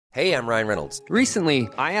Hey, I'm Ryan Reynolds. Recently,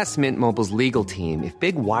 I asked Mint Mobile's legal team if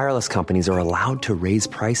big wireless companies are allowed to raise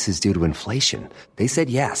prices due to inflation. They said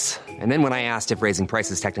yes. And then when I asked if raising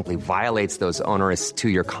prices technically violates those onerous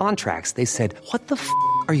two-year contracts, they said, "What the f***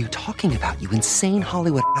 are you talking about, you insane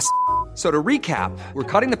Hollywood ass?" So to recap, we're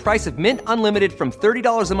cutting the price of Mint Unlimited from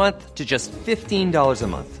 $30 a month to just $15 a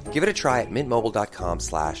month. Give it a try at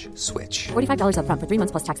mintmobile.com/switch. $45 up front for 3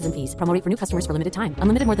 months plus taxes and fees. Promo rate for new customers for limited time.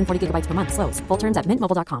 Unlimited more than 40 gigabytes per month. Slows full terms at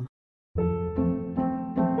mintmobile.com.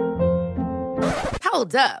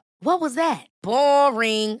 Hold up. What was that?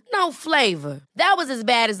 Boring. No flavor. That was as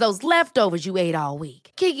bad as those leftovers you ate all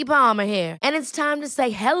week. Keke Palmer here, and it's time to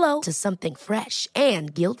say hello to something fresh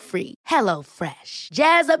and guilt-free. Hello Fresh.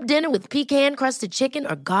 Jazz up dinner with pecan-crusted chicken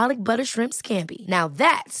or garlic butter shrimp scampi. Now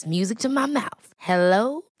that's music to my mouth.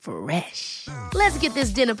 Hello Fresh. Let's get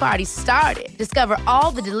this dinner party started. Discover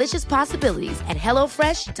all the delicious possibilities at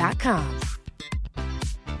hellofresh.com.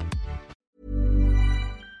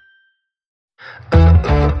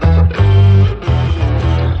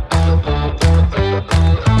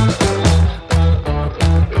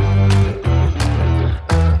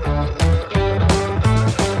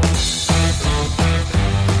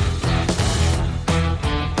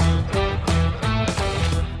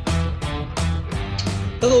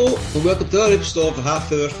 Hello and welcome to another episode of the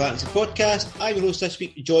Half Hour Fantasy Podcast. I'm your host this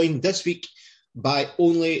week, joined this week by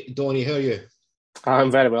only Donny. How are you?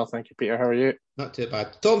 I'm very well, thank you, Peter. How are you? Not too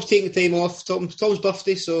bad. Tom's taking the time off. Tom's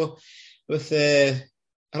birthday, so with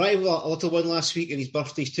arrival a little one last week and his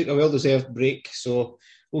birthday, he took a well-deserved break. So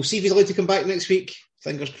we'll see if he's allowed to come back next week.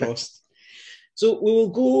 Fingers crossed. So we will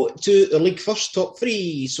go to the league first, top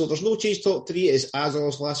three. So there's no change. Top three is as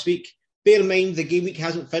always last week. Bear in mind, the game week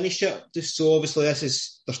hasn't finished yet, so obviously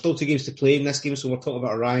there's still 2 games to play in this game, so we're talking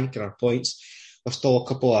about our rank and our points. There's still a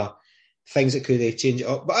couple of things that could change it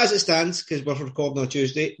up. But as it stands, because we're recording on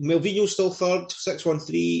Tuesday, Melvino's still third,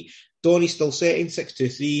 6-1-3, Donny's still second,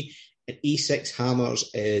 6-2-3, and E6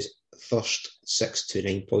 Hammers is first,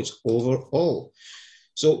 6-9 points overall.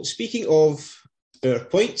 So speaking of our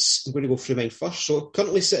points, I'm going to go through mine first. So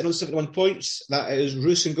currently sitting on 71 points, that is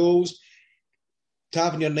Roos and goals.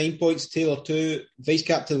 Tavernier 9 points, Taylor 2, Vice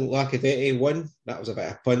Captain Lacavette 1, that was a bit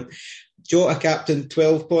of a punt. Jota Captain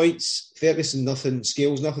 12 points, Ferguson nothing,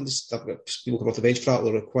 Scales nothing, I've got people coming off the bench for that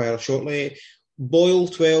will require shortly. Boyle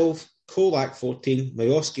 12, Kolak 14,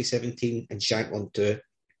 Majowski 17, and Shanklin 2.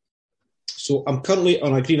 So I'm currently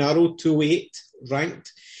on a Green Arrow 208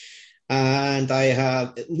 ranked, and I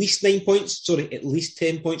have at least 10 points coming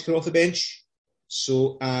off the bench.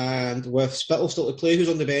 So, and with Spittle still to play, who's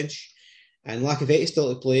on the bench, and Lacavette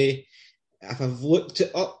still to play. If I've looked it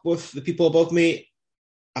up with the people above me,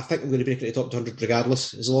 I think I'm going to break it to the top 200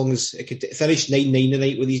 regardless, as long as it could finish 9-9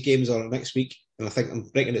 tonight with these games or next week, and I think I'm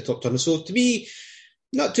breaking the top 200. So to me,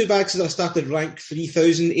 not too bad, since I started rank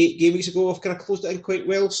 3,000 8 game weeks ago. I've kind of closed it in quite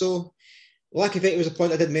well. So Lacavette was a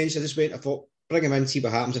point I did mention. I just went, I thought, bring him in, see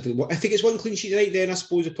what happens. If he gets one clean sheet tonight, then I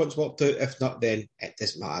suppose the points worked out. If not, then it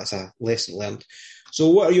doesn't matter. It's a lesson learned. So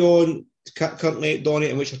what are you on currently, Donny,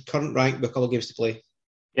 and what's your current rank with a couple of games to play?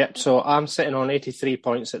 Yep, so I'm sitting on 83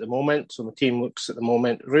 points at the moment. So my team looks at the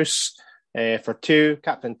moment, Roos for 2,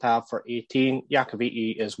 Captain Tab for 18,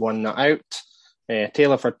 Iacoviti is 1 not out,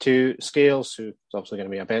 Taylor for 2, Scales, who's obviously going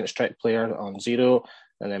to be a bench strike player on 0,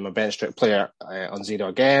 and then my bench strike player on 0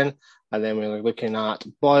 again. And then we're looking at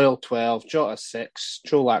Boyle 12, Jota 6,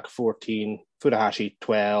 Cholak 14, Furuhashi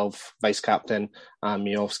 12, Vice Captain, and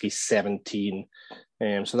Miovski 17.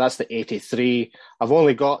 So that's the 83. I've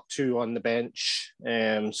only got 2 on the bench,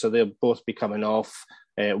 so they'll both be coming off.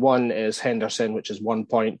 One is Henderson, which is 1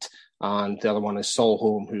 point, and the other one is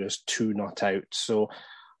Solholm, who is 2 not out. So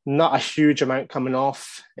not a huge amount coming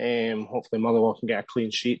off. Hopefully Motherwell can get a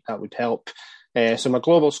clean sheet. That would help. So my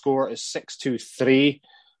global score is 623.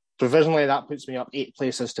 Provisionally, that puts me up 8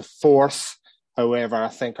 places to 4th. However, I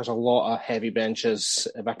think there's a lot of heavy benches.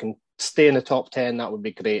 If I can stay in the top 10, that would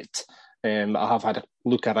be great. I have had a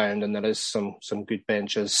look around, and there is some good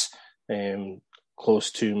benches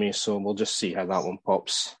close to me, so we'll just see how that one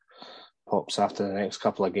pops after the next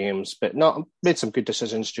couple of games. But no, made some good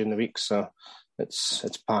decisions during the week, so it's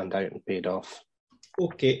panned out and paid off.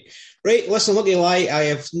 Okay. Right, listen, I'm not going to lie, I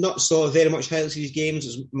have not saw very much highlights of these games.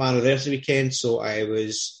 It was my anniversary weekend, so I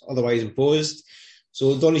was otherwise imposed.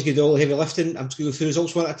 So Donny's going to do all the heavy lifting. I'm just going to go through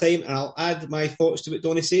results one at a time, and I'll add my thoughts to what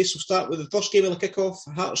Donny says. So start with the first game of the kickoff,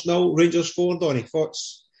 Hearts 0, Rangers 4. Donny,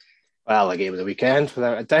 thoughts? Well, the game of the weekend,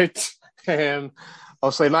 without a doubt.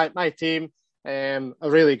 Obviously, my team, a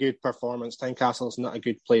really good performance. Tynecastle's not a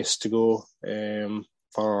good place to go.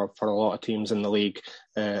 for a lot of teams in the league,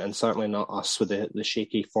 and certainly not us with the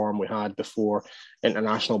shaky form we had before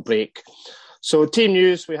international break. So team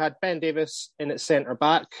news, we had Ben Davies in at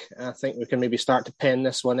centre-back. I think we can maybe start to pen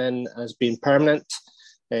this one in as being permanent.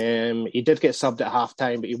 He did get subbed at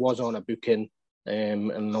half-time, but he was on a booking,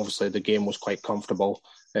 and obviously the game was quite comfortable.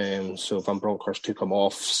 So Van Bronckhorst took him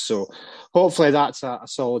off. So hopefully that's a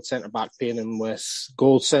solid centre-back pairing with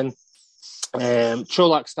Goldson.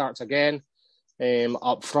 Čolak starts again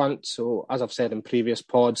up front. So as I've said in previous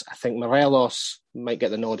pods, I think Morelos might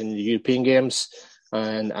get the nod in the European games,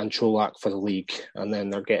 and Čolak for the league, and then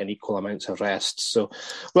they're getting equal amounts of rest. So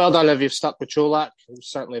well done if you've stuck with Čolak. It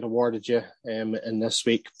certainly rewarded you in this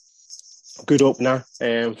week. Good opener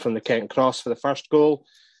from the Kent Cross for the first goal.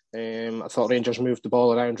 I thought Rangers moved the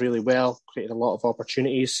ball around really well, created a lot of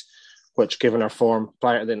opportunities, which given our form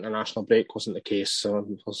prior to the international break wasn't the case. So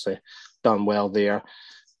obviously done well there.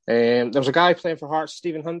 There was a guy playing for Hearts,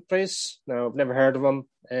 Stephen Humphreys. Now, I've never heard of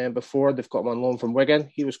him before. They've got him on loan from Wigan.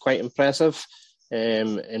 He was quite impressive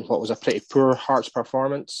in what was a pretty poor Hearts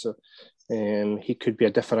performance. So he could be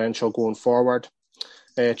a differential going forward.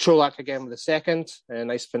 Čolak again with the second.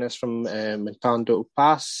 Nice finish from Montando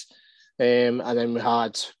pass. And then we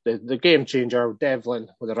had the game changer, Devlin,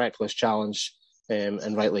 with a reckless challenge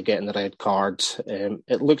and rightly getting the red card.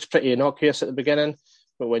 It looked pretty innocuous at the beginning,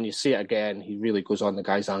 but when you see it again, he really goes on the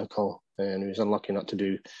guy's ankle, and he was unlucky not to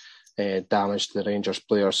do damage to the Rangers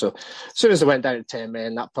player. So as soon as they went down to 10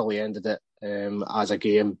 men, that probably ended it as a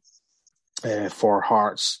game for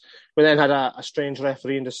Hearts. We then had a strange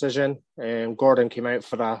refereeing decision. Gordon came out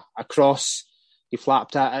for a cross. He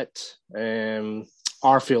flapped at it.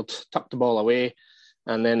 Arfield tucked the ball away,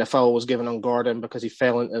 and then a foul was given on Gordon because he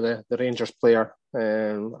fell into the Rangers player.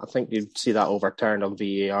 I think you'd see that overturned on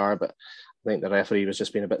VAR, but I think the referee was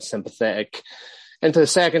just being a bit sympathetic. Into the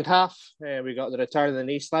second half, we got the return of the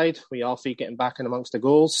knee slide, with Alfie getting back in amongst the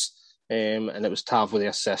goals, and it was Tav with the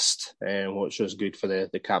assist, which was good for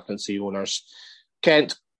the captaincy owners.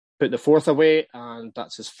 Kent put the fourth away, and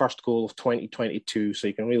that's his first goal of 2022, so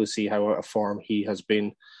you can really see how out of form he has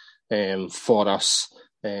been for us,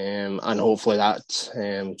 and hopefully that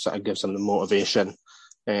sort of gives him the motivation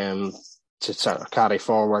to sort of carry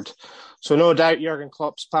forward. So no doubt Jurgen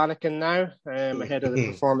Klopp's panicking now ahead of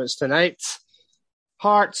the performance tonight.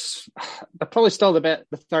 Hearts, they're probably still the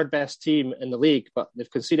third best team in the league, but they've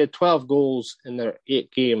conceded 12 goals in their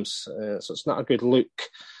 8 games, so it's not a good look.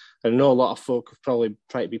 I know a lot of folk have probably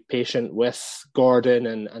tried to be patient with Gordon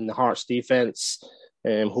and the Hearts defence,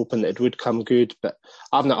 hoping that it would come good, but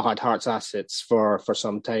I've not had Hearts assets for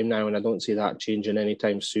some time now, and I don't see that changing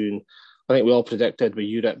anytime soon. I think we all predicted with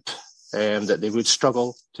Europe that they would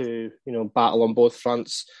struggle to battle on both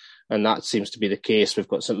fronts, and that seems to be the case. We've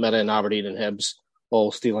got St Mirren, Aberdeen and Hibs all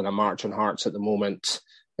stealing a march on Hearts at the moment.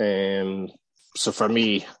 So for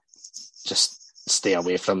me, just stay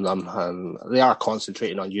away from them. They are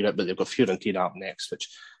concentrating on Europe, but they've got Fiorentina up next, which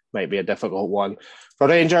might be a difficult one. For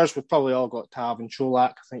Rangers, we've probably all got Tav and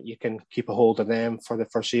Čolak. I think you can keep a hold of them for the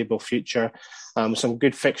foreseeable future. Some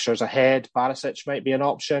good fixtures ahead. Barisic might be an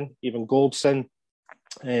option, even Goldson.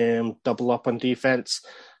 Double up on defence.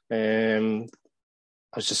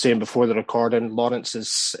 I was just saying before the recording, Lawrence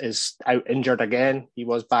is out injured again. He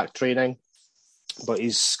was back training, but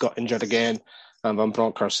he's got injured again. And Van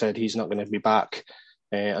Bronckhorst said he's not going to be back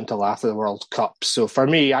until after the World Cup. So for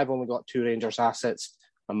me, I've only got 2 Rangers assets.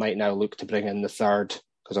 I might now look to bring in the third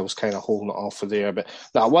because I was kind of holding it off for there. But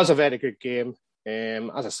that was a very good game.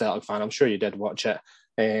 As a Celtic fan, I'm sure you did watch it.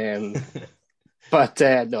 But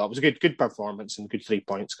no, it was a good performance and good 3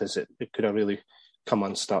 points because it could have really come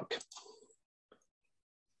unstuck.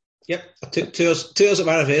 Yep, I took two hours at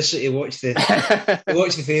my anniversary to watch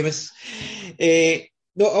the famous.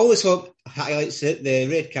 No, all this highlights it. The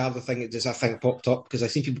red card, I think popped up because I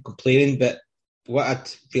see people complaining, but what I'd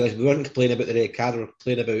realised, we weren't complaining about the red card, we were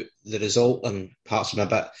complaining about the result, and parts of them a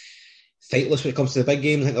bit fightless when it comes to the big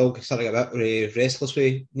game. I think they'll start a bit restless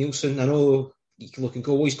with Nielsen. I know you can look and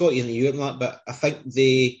go, well, he's got you in the Europe and that, but I think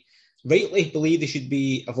they rightly believe they should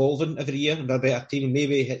be evolving every year and be a better team, and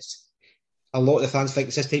maybe it's a lot of the fans think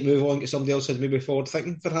it's this time to move on, get somebody else who's maybe forward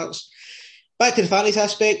thinking for Hearts. Back to the fantasy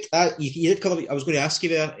aspect, you did cover. I was going to ask you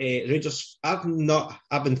there, Rangers. I've been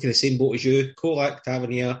kind of the same boat as you. Čolak,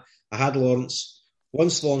 Tavernier. I had Lawrence.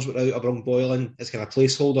 Once Lawrence went out, I brought Boylan as kind of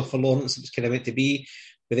placeholder for Lawrence. It was kind of meant to be,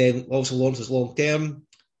 but then also Lawrence was long term.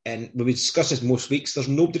 And when we discuss this most weeks, there's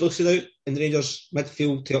nobody listed out in the Rangers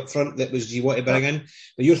midfield to up front that was you want to bring in.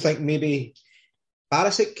 But you're thinking maybe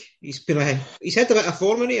Barisic. He's had a bit of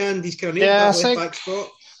form in it, and he's kind of nailed that left back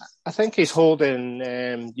spot. I think he's holding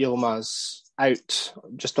Yilmaz out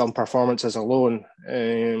just on performances alone.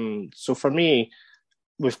 So for me,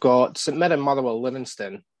 we've got St Mirren, Motherwell,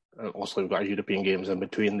 Livingston, and also we've got our European games in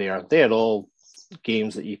between there. They're all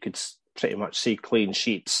games that you could pretty much see clean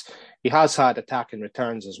sheets. He has had attacking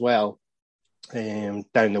returns as well down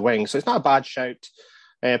the wing, so it's not a bad shout.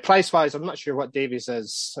 Price-wise, I'm not sure what Davies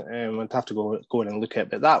is. I'd have to go in and look at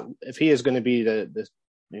it. But that, if he is going to be the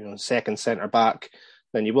second centre-back,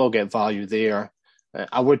 then you will get value there.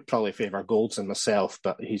 I would probably favour Goldson myself,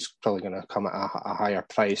 but he's probably going to come at a higher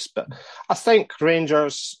price. But I think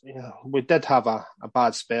Rangers, we did have a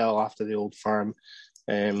bad spell after the Old Firm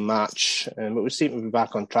match, but we seem to be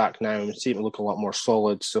back on track now, and we seem to look a lot more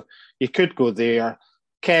solid. So you could go there.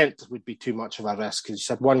 Kent would be too much of a risk because he's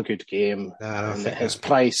had one good game, and at his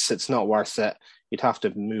price, it's not worth it. You'd have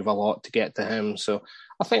to move a lot to get to him. So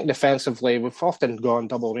I think defensively, we've often gone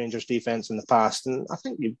double Rangers defence in the past, and I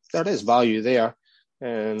think there is value there.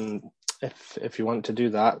 If you want to do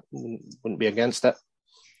that, wouldn't be against it.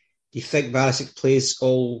 Do you think Barisic plays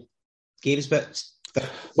all games? But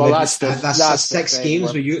well, that's 6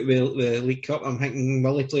 games with the League Cup. I'm thinking,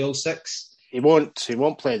 will he play all 6? He won't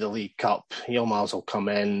play the League Cup. Yilmaz will come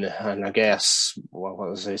in, and I guess,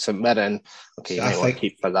 St Mirren, okay, you might want to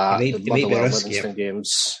keep for that. The Motherwell Livingston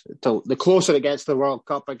games. The closer it gets to the World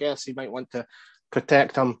Cup, I guess he might want to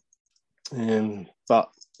protect him. But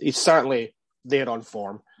he's certainly there on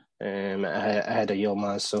form ahead of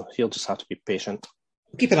Yilmaz, so he'll just have to be patient.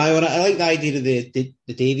 Keep an eye on it. I like the idea of the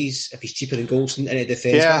Davies, if he's cheaper than Goldson in a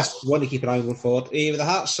defence. Yeah. That's one to keep an eye on going forward. With the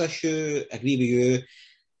Hearts issue, I agree with you.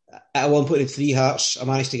 At one point in 3 Hearts, I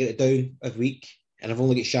managed to get it down a week, and I've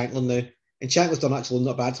only got Shankland now. And Shankland's done actually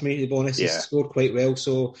not bad to me, to be honest. He's scored quite well.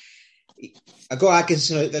 So I got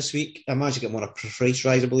Atkinson out this week. I managed to get more of a price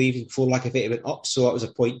rise, I believe. Before lack of it, it went up, so that was a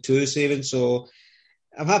 0.2 saving. So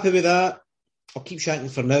I'm happy with that. I'll keep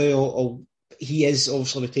Shankland for now. He is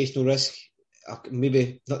obviously rotational risk.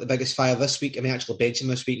 Maybe not the biggest fire this week. I may actually bench him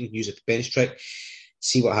this week and use a bench trick.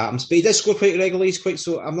 See what happens. But he does score quite regularly. He's quite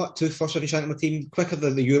so. I'm not too fussed on Shankland my team. Quicker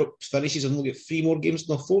than the Europe finishes. I've only got 3 more games.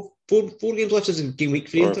 No, four games left. This is game week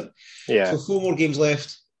 3, isn't it? Yeah. So 4 more games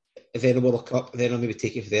left. Then the World Cup. Then I'll maybe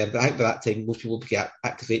take it from there. But I think by that time, most people will be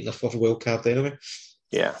activating their first wild card anyway.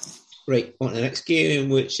 Yeah. Right. On to the next game,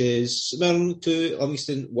 which is St Mirren 2,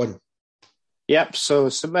 Livingston 1. Yep, so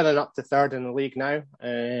St Mirren up to 3rd in the league now,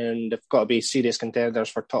 and they've got to be serious contenders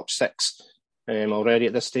for top 6 already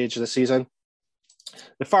at this stage of the season.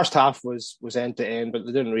 The first half was end-to-end, but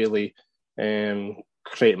they didn't really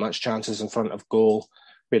create much chances in front of goal.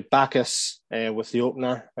 We had Bacchus with the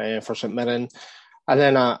opener for St Mirren, and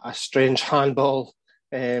then a strange handball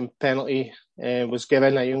penalty was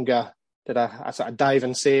given. Ayunga did a sort of dive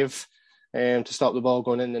and save to stop the ball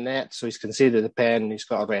going in the net, so he's conceded the pen, he's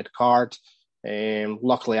got a red card.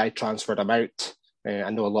 Luckily, I transferred him out.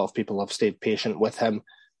 I know a lot of people have stayed patient with him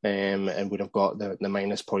and would have got the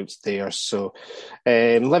minus points there. So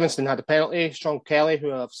Livingston had a penalty. Sean Kelly,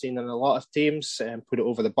 who I've seen in a lot of teams, put it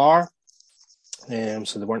over the bar.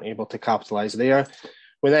 So they weren't able to capitalise there.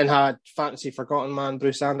 We then had fantasy forgotten man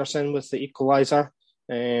Bruce Anderson with the equaliser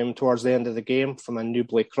towards the end of the game from a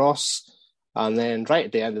Newbley cross. And then right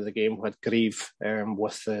at the end of the game, we had Grieve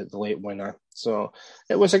with the late winner. So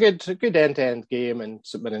it was a good end-to-end game, and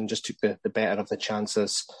St Mirren just took the better of the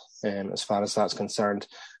chances as far as that's concerned.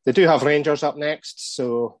 They do have Rangers up next,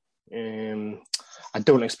 so I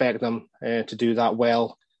don't expect them to do that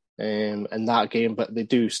well in that game, but they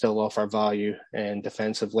do still offer value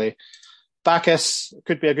defensively. Bacchus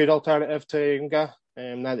could be a good alternative to Ayunga.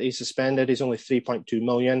 Now that he's suspended, he's only 3.2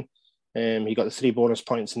 million. He got the 3 bonus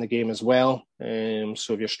points in the game as well.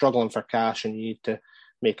 So if you're struggling for cash and you need to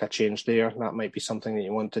make a change there, that might be something that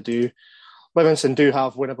you want to do. Livingston do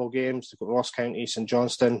have winnable games. They've got Ross County, St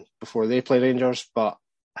Johnstone before they play Rangers, but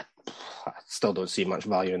I still don't see much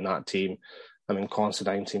value in that team. I mean,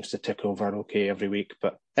 Considine seems to tick over okay every week,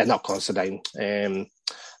 but not Considine.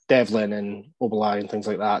 Devlin and Obalai and things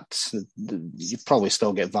like that, you probably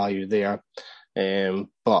still get value there.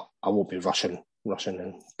 But I won't be rushing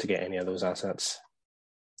in to get any of those assets.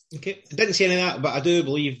 Okay, I didn't say any of that, but I do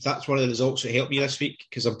believe that's one of the results that helped me this week,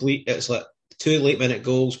 because I believe it's like 2 late-minute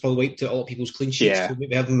goals probably wiped out a lot of people's clean sheets. Yeah. So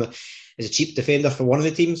maybe have him as a cheap defender for one of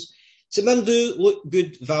the teams. St Mirren do look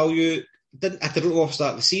good value. Didn't at the root off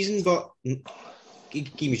start of the season, but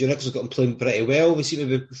Keemus Nichols has got him playing pretty well. We seem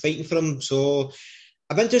to be fighting for him. So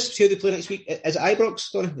I'm interested to see how they play next week. Is it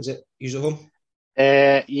Ibrox, Donny? Is it usually at home?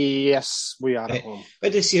 Yes, we are at home. I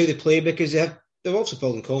just see how they play, because they're also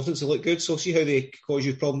building confidence. They look good, so see how they cause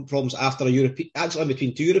you problems after a European, actually in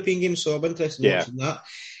between 2 European games. So I'm interested in watching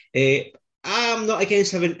that. I'm not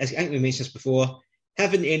against having, I think we mentioned this before,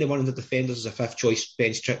 having any one of the defenders as a fifth choice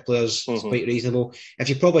bench trick players is quite reasonable. If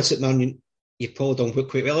you're probably sitting there and you've probably done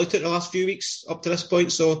quite well out of the last few weeks up to this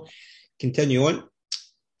point, so continue on.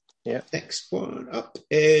 Yeah. Next one up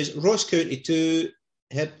is Ross County 2,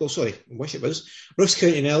 Ross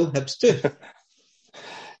County 0, Hibs 2.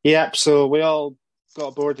 Yep, so we all got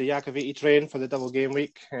aboard the Iacovitti train for the double game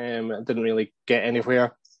week. It didn't really get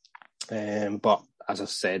anywhere. But as I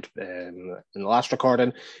said in the last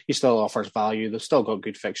recording, he still offers value. They've still got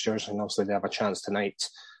good fixtures, and obviously they have a chance tonight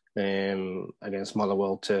against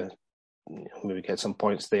Motherwell to maybe get some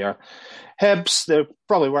points there. Hibs, they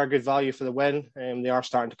probably were good value for the win. They are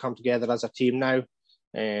starting to come together as a team now,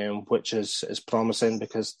 which is promising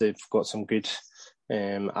because they've got some good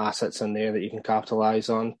assets in there that you can capitalise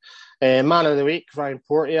on. Man of the week, Ryan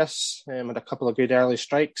Porteous, had a couple of good early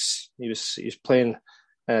strikes. He was playing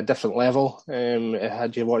at a different level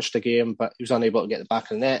had you watched the game, but he was unable to get the back of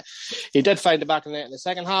the net. He did find the back of the net in the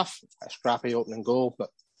second half, a scrappy opening goal, but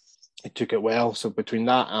he took it well. So between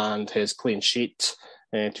that and his clean sheet,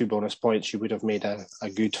 2 bonus points, you would have made a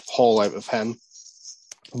good haul out of him.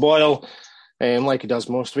 Boyle, like he does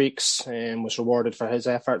most weeks, was rewarded for his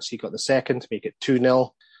efforts. He got the second to make it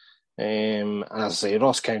 2-0. And as I say,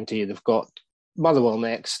 Ross County, they've got Motherwell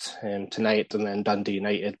next tonight, and then Dundee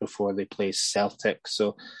United before they play Celtic.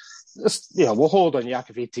 So, we'll hold on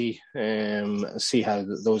Iacovitti and see how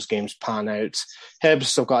those games pan out.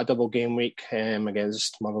 Hibs have got a double game week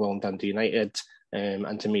against Motherwell and Dundee United,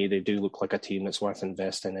 and to me, they do look like a team that's worth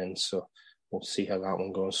investing in. So we'll see how that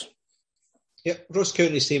one goes. Yep, Ross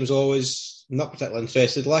County, same as always, not particularly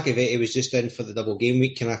interested. Iacovitti was just in for the double game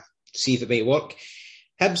week, kind of see if it might work.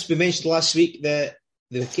 Hibs, we mentioned last week that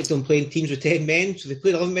they kept on playing teams with 10 men, so they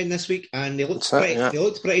played 11 men this week, and they looked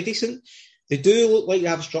pretty decent. They do look like they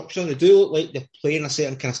have a structure. They do look like they're playing a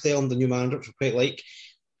certain kind of style under the new manager, which I quite like.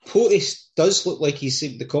 Porteous does look like he's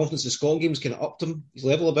the confidence of Scotland games kind of upped him, his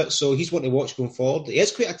level a bit, so he's one to watch going forward. He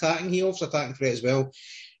is quite attacking. He offers attacking threat as well.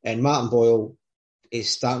 And Martin Boyle is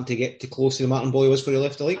starting to get too close to the Martin Boyle was for he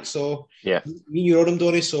left the league. So, yeah, me and you are on him,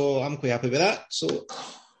 Donny, so I'm quite happy with that. So,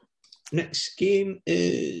 next game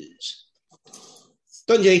is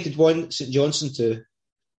Dundee United 1, St Johnstone 2.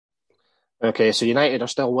 Okay, so United are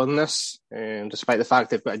still winning this, despite the fact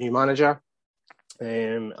they've got a new manager.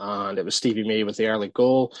 And it was Stevie May with the early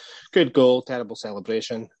goal. Good goal, terrible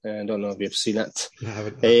celebration. I don't know if you've seen it. I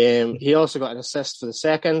haven't. He also got an assist for the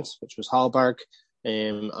second, which was Hallberg,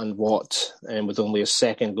 and Watt, with only his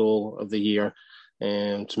second goal of the year,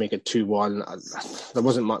 to make it 2-1. There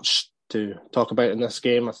wasn't much to talk about in this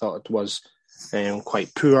game. I thought it was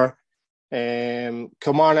quite poor.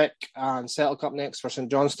 Kilmarnock and Celtic up next for St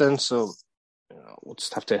Johnstone, so we'll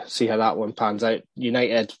just have to see how that one pans out.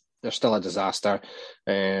 United, they're still a disaster,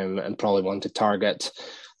 and probably one to target.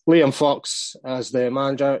 Liam Fox as the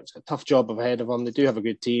manager, it's a tough job ahead of him. They do have a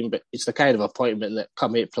good team, but it's the kind of appointment that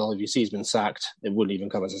come April, if you see he's been sacked, it wouldn't even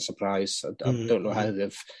come as a surprise. I don't know how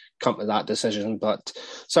they've come to that decision, but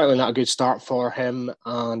certainly not a good start for him,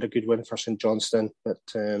 and a good win for St Johnstone, but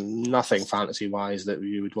nothing fantasy-wise that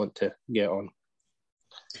you would want to get on.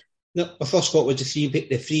 No, my first thought was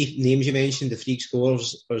the three names you mentioned, the three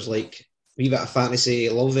scorers. I was like, a wee bit of fantasy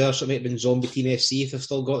love there, so it might have been Zombie Team FC if they've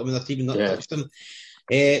still got them in their team and not touched them.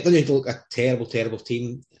 Doesn't need to look a terrible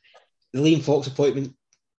team. The Liam Fox appointment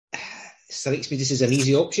strikes me just as an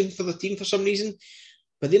easy option for the team for some reason,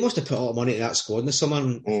 but they must have put a lot of money into that squad. And there's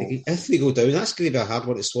someone, if they go down, that's going to be a hard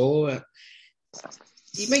one to swallow.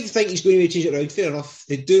 You might think he's going to change it around, fair enough.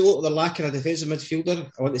 They do look like they're lacking a defensive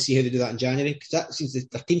midfielder. I want to see how they do that in January, because that seems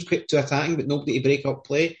their team's quite too attacking, but nobody to break up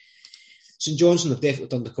play. St Johnstone have definitely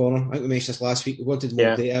turned the corner. I think we mentioned this last week. We wanted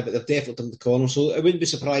more data, but they've definitely turned the corner. So I wouldn't be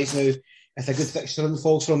surprised now if a good fixture run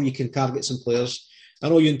falls from, you can target some players. I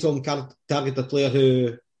know you and Tom targeted a player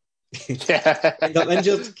who ended up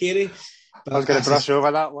injured, Kerry. I was going to brush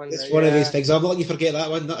over that one. It's one of these things. I'm not letting you forget that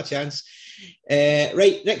one, not a chance.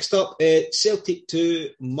 Right, next up, Celtic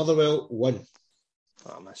 2, Motherwell 1.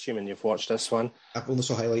 I'm assuming you've watched this one. I've only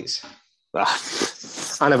saw highlights.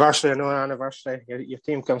 Anniversary, I know an anniversary. Your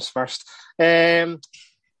team comes first.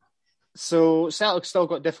 So Celtic still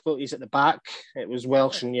got difficulties at the back. It was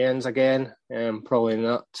Welsh and Jens again. Probably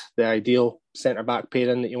not the ideal centre-back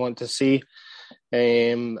pairing that you want to see.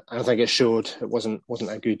 I think it showed. It wasn't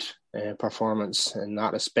a good performance in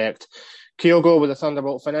that respect. Kyogo with a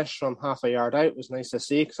thunderbolt finish from half a yard out was nice to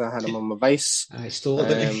see, because I had him on my vice. I stole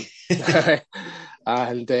it.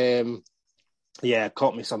 And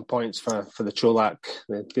caught me some points for the Cholak.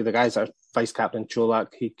 The guys are vice-captain Cholak,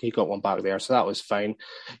 he got one back there, so that was fine.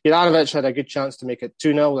 Juranovic had a good chance to make it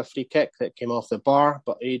 2-0 with a free kick that came off the bar,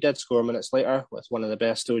 but he did score minutes later with one of the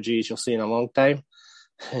best OGs you'll see in a long time.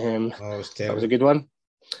 That was a good one.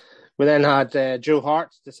 We then had Joe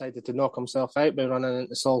Hart decided to knock himself out by running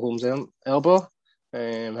into Solholm's elbow.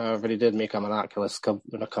 However, he did make a miraculous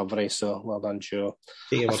recovery, so well done, Joe.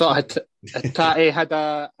 I thought Tati had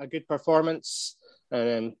a good performance,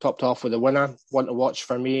 topped off with a winner. One to watch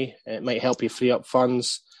for me. It might help you free up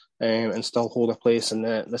funds and still hold a place in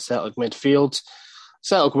the Celtic midfield.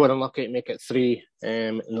 Celtic were unlucky to make it 3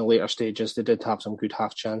 in the later stages. They did have some good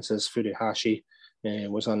half chances. Furuhashi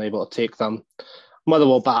was unable to take them.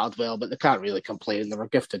 Motherwell battled well, but they can't really complain. They were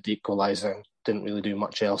gifted the equaliser and didn't really do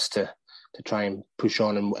much else to try and push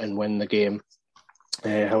on and win the game.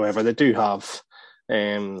 However, they do have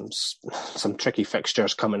some tricky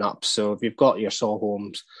fixtures coming up. So if you've got your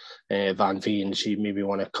Solholms, Van Veens, you maybe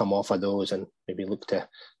want to come off of those and maybe look to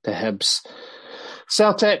Hibs.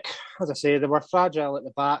 Celtic, as I say, they were fragile at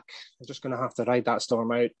the back. They're just going to have to ride that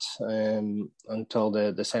storm out until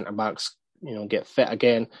the centre-backs get fit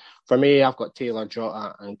again. For me, I've got Taylor,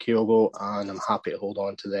 Jota and Kyogo, and I'm happy to hold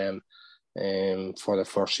on to them for the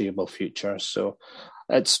foreseeable future. So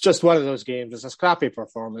it's just one of those games. It's a scrappy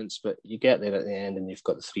performance, but you get there at the end and you've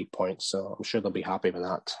got the 3 points. So I'm sure they'll be happy with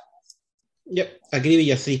that. Yep, I agree with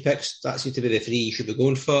your 3 picks. That seems to be the 3 you should be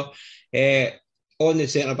going for. On the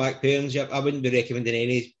centre-back pairings, I wouldn't be recommending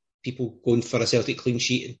any people going for a Celtic clean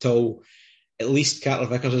sheet until at least Carter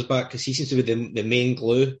Vickers is back, because he seems to be the main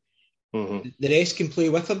glue. Mm-hmm. The rest can play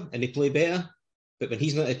with him and they play better, but when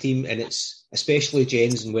he's not a team, and it's especially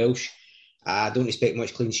Jens and Welsh, I don't expect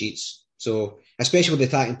much clean sheets. So, especially with the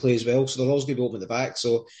attacking play as well, so they're always going to be open at the back.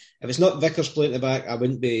 So, if it's not Vickers playing at the back, I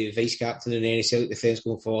wouldn't be vice-captain in any Celtic defence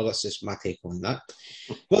going forward. That's just my take on that.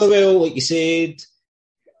 Motherwell, like you said,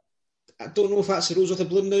 I don't know if that's the rose with the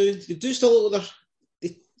bloom now. They do still look like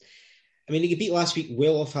they could beat last week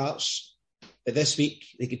well off Hearts, but this week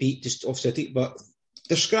they could beat just off City, but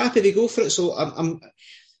they're scrappy, they go for it. So I'm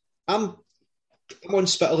on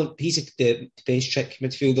Spittle, he's the defence trick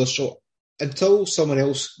midfielder, so until someone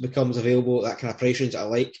else becomes available at that kind of price range that I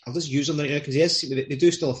like, I'll just use them right now, because yes, they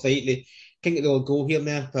do still fight, they can get the odd goal here and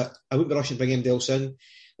there, but I wouldn't be rushing to bring him else in.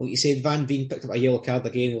 Like you said, Van Veen picked up a yellow card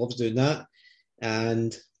again, he loves doing that,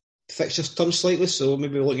 and the fixtures turn slightly, so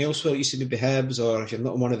maybe we're looking elsewhere. You see maybe Hibs, or if you're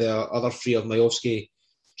not one of the other 3 of Majowski,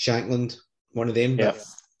 Shankland, one of them. Yeah.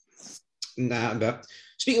 But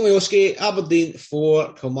speaking of Majowski, Aberdeen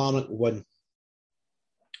 4, Kilmarnock 1.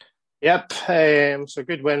 Yep, so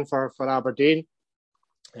good win for Aberdeen.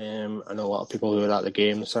 I know a lot of people who were at the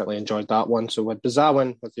game certainly enjoyed that one. So with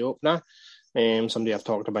Bazawin with the opener, somebody I've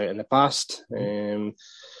talked about in the past.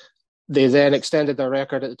 They then extended their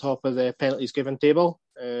record at the top of the penalties given table.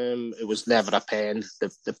 It was never a pen.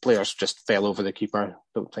 The players just fell over the keeper.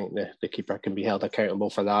 Don't think the keeper can be held accountable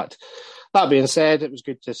for that. That being said, it was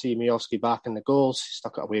good to see Majowski back in the goals. He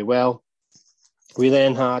stuck it away well. We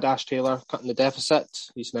then had Ash Taylor cutting the deficit.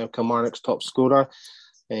 He's now Kilmarnock's top scorer.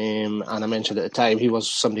 And I mentioned at the time he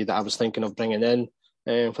was somebody that I was thinking of bringing in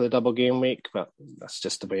for the double game week, but that's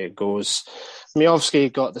just the way it goes.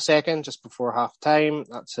 Majowski got the second just before half time.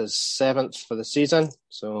 That's his 7th for the season.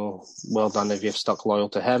 So well done if you've stuck loyal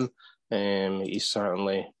to him. He's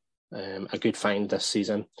certainly a good find this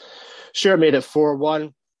season. Stewart made it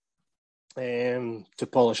 4-1. To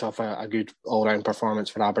polish off a good all-round performance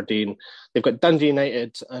for Aberdeen. They've got Dundee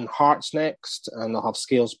United and Hearts next, and they'll have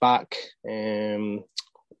Scales back,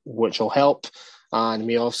 which will help. And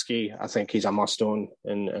Majowski, I think he's a must-own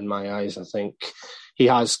in my eyes. I think he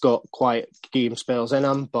has got quiet game spells in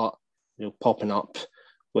him, but popping up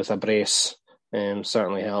with a brace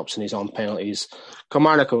certainly helps, and he's on penalties.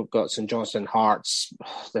 Kilmarnock have got St Johnstone, Hearts.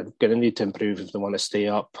 They're going to need to improve if they want to stay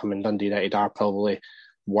up. I mean, Dundee United are probably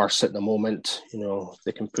worse at the moment.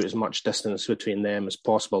 They can put as much distance between them as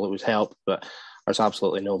possible. It would help, but there's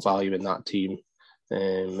absolutely no value in that team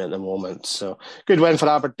at the moment. So good win for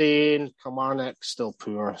Aberdeen. Kilmarnock still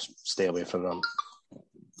poor. Stay away from them.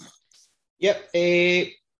 Yep.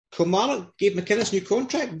 Kilmarnock gave McInnes new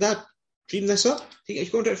contract. Did that dream this up? Take his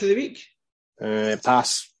contract for the week?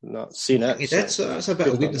 Pass. Not seen it. He did, so that's a bit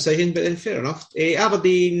of a good decision, but then fair enough.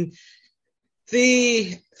 Aberdeen,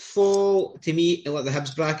 they fall, to me, in like the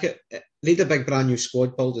Hibs bracket. They had a big brand new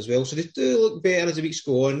squad build as well, so they do look better as the weeks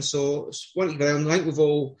go on. So it's one to go around. I think we've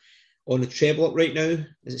all on the treble up right now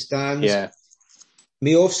as it stands. Yeah.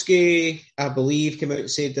 Majowski, I believe, came out and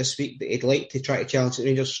said this week that he'd like to try to challenge the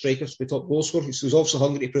Rangers strikers to be top goal scorer. So he's also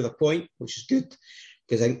hungry to prove a point, which is good,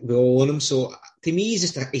 because I think we all own him. So to me,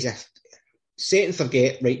 he's a set and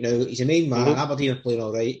forget right now. He's a main man. Mm-hmm. Aberdeen are playing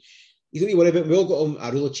all right. you don't need to worry about him. We all got him at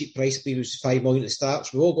a really cheap price. I believe it was $5 million at the start.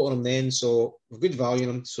 So we all got on him then, so we've good value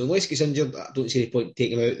on him. So unless he gets injured, I don't see any point in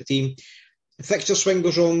taking him out of the team. If fixture swing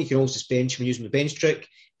goes wrong, you can always just bench him using the bench trick.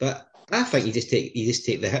 But I think you just take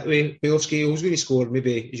the hit with Bielski. Who's going to score,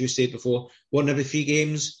 maybe, as you said before, 1 every 3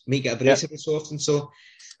 games, might get a brace every so often. So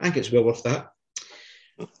I think it's well worth that.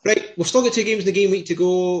 Right, we've still got 2 games in the game week to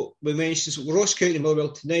go. We mentioned Ross County and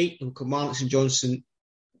Motherwell tonight, and Kilmarnock and Johnson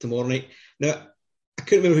tomorrow night. Now, I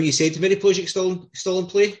couldn't remember who you said. How many players still in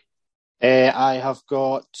play? I have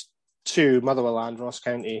got 2, Motherwell and Ross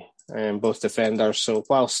County, both defenders. So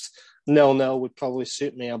whilst 0-0 would probably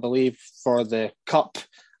suit me, I believe, for the Cup,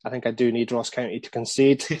 I think I do need Ross County to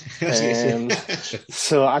concede.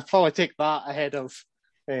 So I'd probably take that ahead of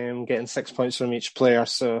getting 6 points from each player.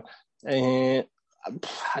 So I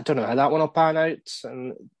don't know how that one will pan out,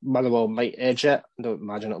 and Motherwell might edge it. I don't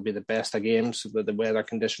imagine it'll be the best of games with the weather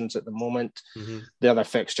conditions at the moment. Mm-hmm. The other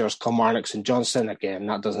fixtures, Kilmarnock and Johnson, again,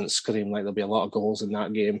 that doesn't scream like there'll be a lot of goals in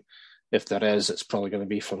that game. If there is, it's probably going to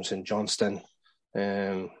be from St Johnstone.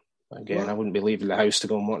 Again, I wouldn't be leaving the house to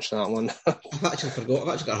go and watch that one. I've actually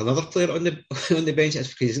got another player on the bench. It's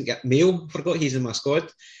because he doesn't get Mayo. I forgot he's in my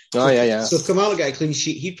squad. So if Kilmarnock get a clean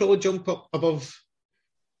sheet, he'd probably jump up above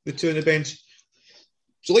the 2 on the bench.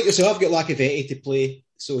 So like yourself, I've got Lacazette to play.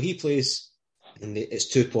 So he plays, and it's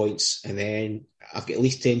 2 points. And then I've got at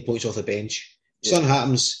least 10 points off the bench. Yeah. Something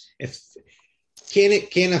happens. If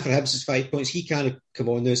Kenna for Hibs is 5 points, he can't come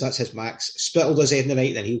on now, so that's his max. Spittle does anything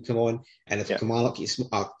tonight, then he'll come on. And if Kilmarnock gets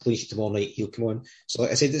a clean sheet tomorrow night, he'll come on. So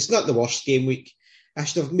like I said, it's not the worst game week. I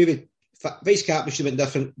should have maybe vice captain should have been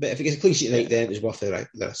different, but if he gets a clean sheet tonight, then it was worth the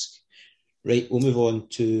risk. Right, we'll move on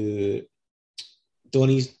to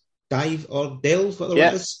Donny's dive or delve, whatever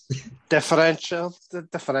it is. Differential.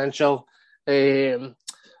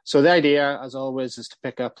 So the idea, as always, is to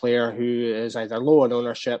pick a player who is either low on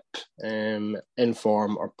ownership, in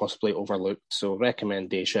form, or possibly overlooked. So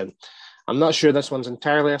recommendation. I'm not sure this one's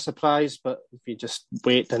entirely a surprise, but if you just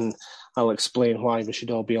wait, and I'll explain why we should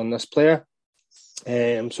all be on this player.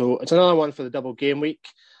 So it's another one for the double game week,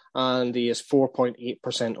 and he is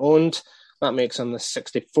 4.8% owned. That makes him the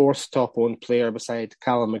 64th top owned player beside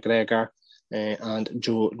Callum McGregor and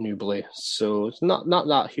Joe Newbley. So it's not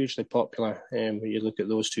that hugely popular when you look at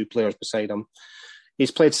those 2 players beside him.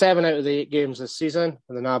 He's played 7 out of the 8 games this season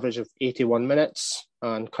with an average of 81 minutes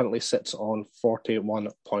and currently sits on 41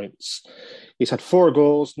 points. He's had 4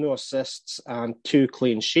 goals, no assists, and 2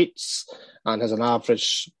 clean sheets, and has an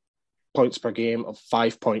average points per game of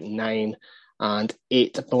 5.9 and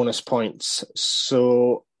 8 bonus points.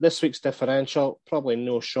 So this week's differential, probably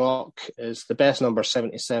no shock, is the best number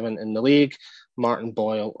 77 in the league, Martin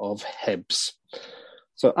Boyle of Hibs.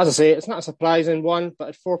 So as I say, it's not a surprising one, but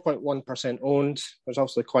at 4.1% owned, there's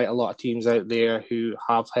obviously quite a lot of teams out there who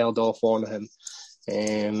have held off on him.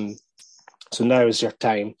 So now is your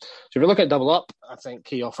time. So if you look at double up, I think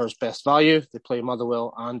he offers best value. They play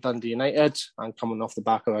Motherwell and Dundee United, and coming off the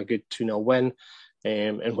back of a good 2-0 win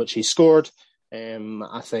in which he scored,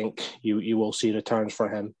 I think you will see returns for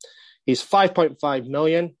him. He's 5.5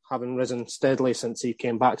 million, having risen steadily since he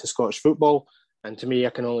came back to Scottish football. And to me, I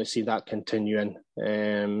can only see that continuing.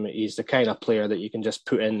 He's the kind of player that you can just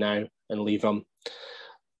put in now and leave him.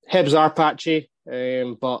 Hibs are patchy,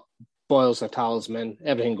 but Boyle's a talisman.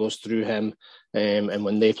 Everything goes through him. And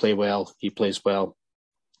when they play well, he plays well.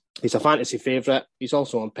 He's a fantasy favourite. He's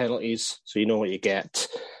also on penalties, so you know what you get.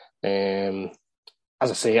 As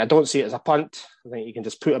I say, I don't see it as a punt. I think you can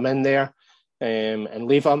just put him in there and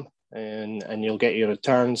leave him, and you'll get your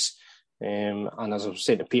returns. And as I was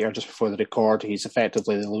saying to Peter just before the record, he's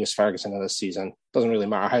effectively the Lewis Ferguson of this season. Doesn't really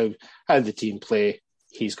matter how the team play,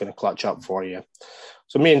 he's going to clutch up for you.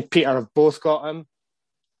 So me and Peter have both got him.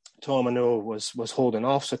 Tom, I know, was holding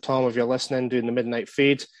off. So Tom, if you're listening, doing the midnight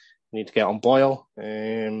feed, you need to get on Boyle.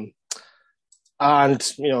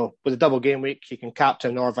 And, you know, with a double game week, you can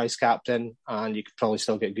captain or vice captain, and you could probably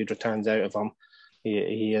still get good returns out of him.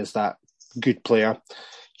 He is that good player.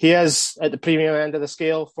 He is at the premium end of the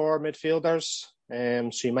scale for midfielders,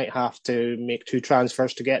 so you might have to make 2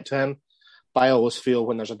 transfers to get to him. But I always feel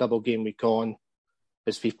when there's a double game week on,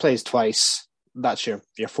 is if he plays twice, that's your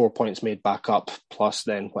 4 points made back up, plus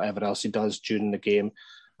then whatever else he does during the game,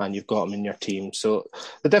 and you've got him in your team. So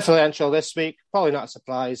the differential this week, probably not a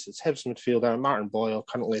surprise, it's Hibs midfielder Martin Boyle,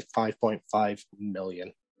 currently at 5.5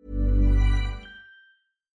 million.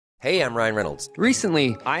 Hey, I'm Ryan Reynolds.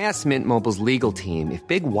 Recently, I asked Mint Mobile's legal team if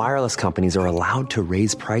big wireless companies are allowed to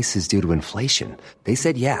raise prices due to inflation. They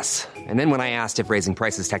said yes. And then when I asked if raising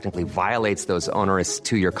prices technically violates those onerous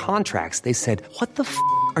 2-year contracts, they said, "What the f***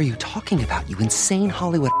 are you talking about, you insane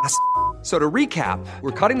Hollywood ass f- So to recap,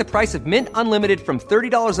 we're cutting the price of Mint Unlimited from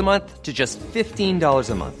 $30 a month to just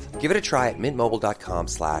 $15 a month. Give it a try at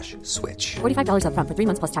mintmobile.com/switch. $45 up front for 3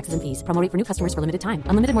 months plus taxes and fees. Promo rate for new customers for limited time.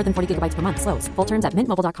 Unlimited more than 40 gigabytes per month. Slows full terms at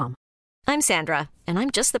mintmobile.com. I'm Sandra, and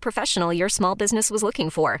I'm just the professional your small business was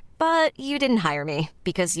looking for. But you didn't hire me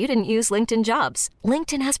because you didn't use LinkedIn Jobs.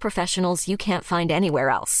 LinkedIn has professionals you can't find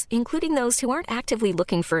anywhere else, including those who aren't actively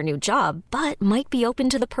looking for a new job, but might be open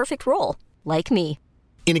to the perfect role, like me.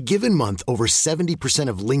 In a given month, over 70%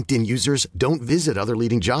 of LinkedIn users don't visit other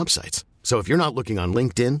leading job sites. So if you're not looking on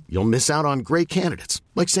LinkedIn, you'll miss out on great candidates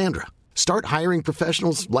like Sandra. Start hiring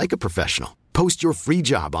professionals like a professional. Post your free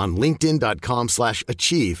job on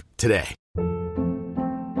linkedin.com/achieve today.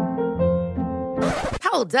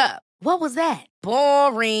 Hold up. What was that?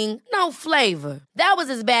 Boring. No flavor. That was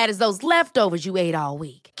as bad as those leftovers you ate all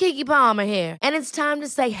week. Keke Palmer here, and it's time to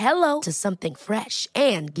say hello to something fresh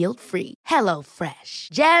and guilt-free. Hello Fresh.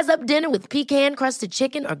 Jazz up dinner with pecan-crusted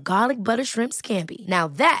chicken or garlic butter shrimp scampi. Now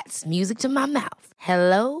that's music to my mouth.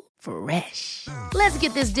 Hello Fresh. Let's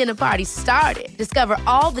get this dinner party started. Discover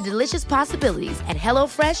all the delicious possibilities at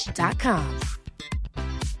hellofresh.com.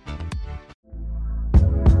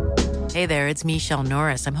 Hey there, it's Michelle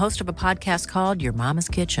Norris. I'm host of a podcast called Your Mama's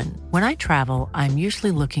Kitchen. When I travel, I'm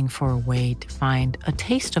usually looking for a way to find a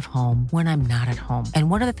taste of home when I'm not at home.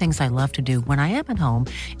 And one of the things I love to do when I am at home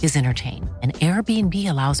is entertain. And Airbnb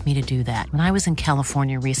allows me to do that. When I was in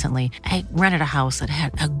California recently, I rented a house that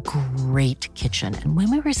had a great kitchen. And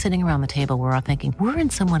when we were sitting around the table, we were all thinking, we're in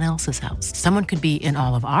someone else's house. Someone could be in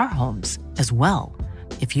all of our homes as well.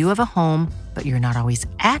 If you have a home, but you're not always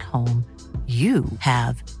at home, you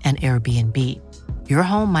have an Airbnb. Your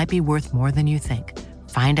home might be worth more than you think.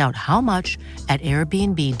 Find out how much at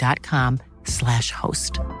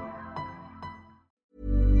airbnb.com/host.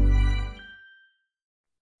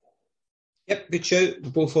 Yep, good shout.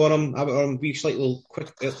 Both for him. I'll be slightly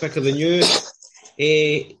quicker than you.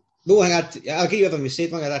 No, I'll give you everything we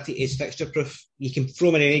said. One that is fixture proof. You can throw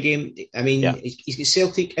him in any game. I mean, he's got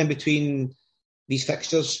Celtic in between these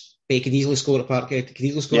fixtures. He can easily score at Parkhead. He can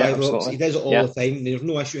easily score at Ibrox. He does it all the time. There's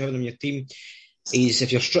no issue having him in your team.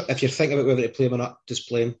 If you're thinking about whether to play him or not, just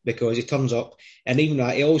play him because he turns up. And even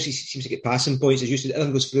that, he always seems to get passing points. As used to,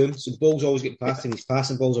 everything goes through him. So the balls always get past him. He's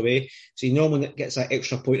passing balls away. So he normally gets that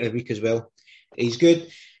extra point a week as well. He's good.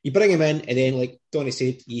 You bring him in, and then, like Donny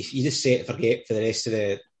said, you just set and forget for the rest of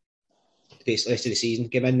the season.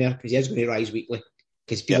 Get him in there because he is going to rise weekly.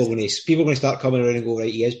 Because people are going to start coming around and go,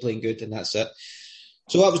 right, he is playing good, and that's it.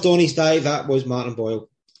 So that was Donny's dive. That was Martin Boyle.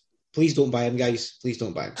 Please don't buy him, guys. Please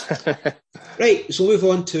don't buy him. Right, so we'll move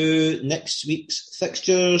on to next week's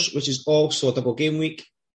fixtures, which is also a double game week.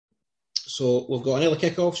 So we've got an early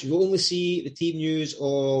kickoff. So you'll only see the team news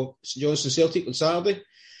of St Johnstone Celtic on Saturday.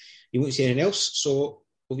 You won't see anything else. So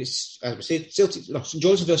we'll get, as we said, St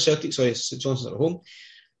Johnstone versus Celtic. Sorry, St Johnstone at home.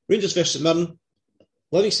 Rangers versus St Mirren.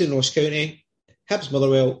 Livingston Ross County. Hibs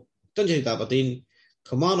Motherwell. Dundee Aberdeen.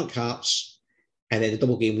 Kilmarnock Hearts. And then the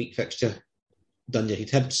double game week fixture, Dundee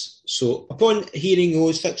Hibs. So upon hearing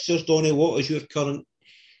those fixtures, Donny, what is your current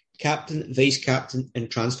captain, vice-captain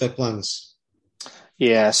and transfer plans?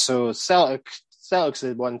 Yeah, so Celtic's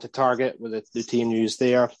the one to target with the team news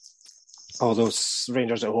there. Although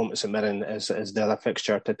Rangers at home to St Mirren is the other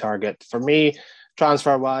fixture to target. For me,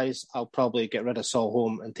 transfer-wise, I'll probably get rid of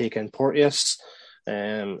Solholm and take in Porteous.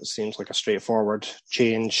 It seems like a straightforward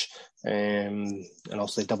change. And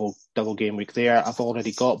also double game week there. I've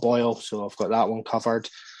already got Boyle, so I've got that one covered.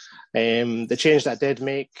 The change that I did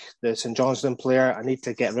make, the St Johnstone player, I need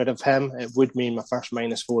to get rid of him. It would mean my first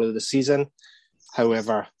 -4 of the season.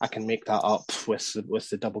 However, I can make that up with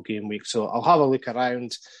the double game week. So I'll have a look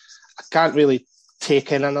around. I can't really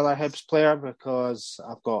take in another Hibs player because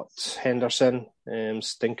I've got Henderson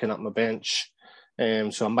stinking up my bench.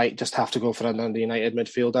 So I might just have to go for another United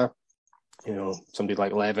midfielder. You know, somebody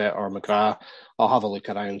like Levitt or McGrath. I'll have a look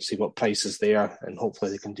around, see what price is there, and hopefully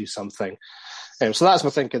they can do something. So that's my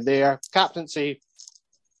thinking there. Captaincy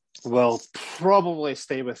will probably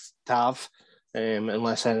stay with Tav,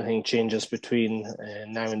 unless anything changes between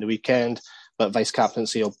now and the weekend. But vice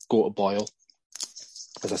captaincy will go to Boyle.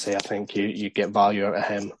 As I say, I think you get value out of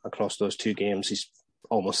him across those two games. He's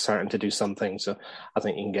almost certain to do something, so I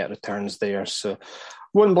think you can get returns there. So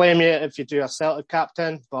wouldn't blame you if you do a Celtic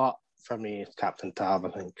captain, but for me, Captain Tav, I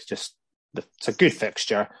think it's a good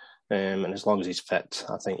fixture, and as long as he's fit,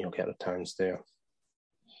 I think you'll get returns there.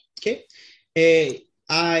 Okay.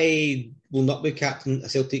 I will not be captain a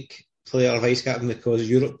Celtic player or vice captain because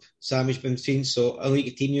Europe Sammy's been seen, so I like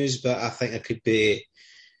the team news, but I think there could be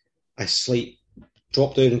a slight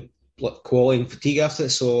drop down quality and fatigue after it,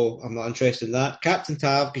 so I'm not interested in that. Captain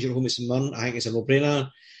Tav, because you're home at St Mirren, I think it's a no-brainer.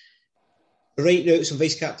 Right now, it's on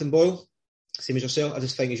Vice-Captain Boyle, same as yourself. I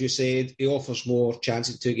just think, as you said, he offers more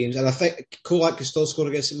chances in 2 games. And I think Kolak could still score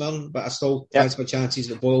against St Mirren, but I still fancy my chances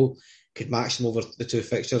that Boyle could match them over the 2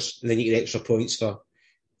 fixtures, and then you get extra points for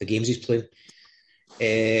the games he's playing.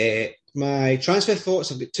 My transfer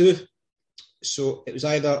thoughts, I've got 2. So it was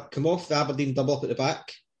either come off the Aberdeen double up at the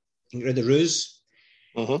back and get rid of Roos,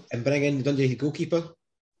 and bring in the Dundee United goalkeeper.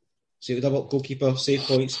 So you double up goalkeeper, save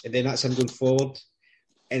points, and then that's him going forward.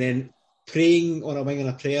 And then praying on a wing and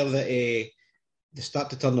a prayer that they start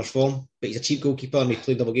to turn their form, but he's a cheap goalkeeper and he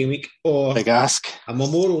played double game week. Or big ask. A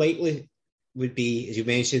more likely would be, as you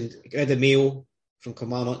mentioned, get rid of Mayo from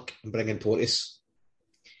Kilmarnock and bring in Porteous.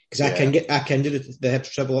 Because I can do the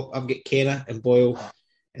Hibs treble up. I've got Kenna and Boyle,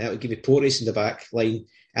 and that would give me Porteous in the back line.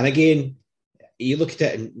 And again, you look at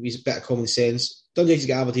it and use a bit of common sense. Dundee's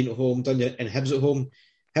got Aberdeen at home, Dundee and Hibs at home.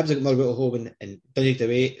 Hibs have got Motherwell at home and Dundee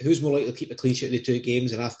away. Who's more likely to keep a clean sheet of the 2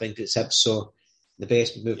 games? And I think it's Hibs. So the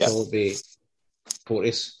best move probably be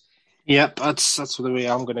Porteous. Yep, that's the way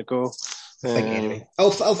I'm going to go. I think anyway.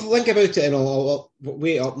 I'll think about it and I'll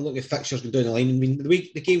wait up and look at fixtures going down the line. I mean,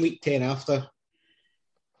 the game week 10 after,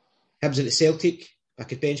 Hibs at Celtic. I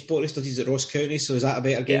could bench Porteous. Dundee's at Ross County. So is that a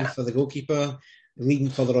better game for the goalkeeper? Leading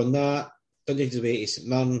further on that. Dundee's away to St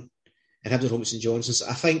Mirren. And Hibs at home at St Johnstone. So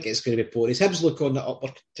I think it's going to be Porteous. Hibs look on the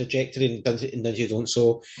upward trajectory and Dundee don't.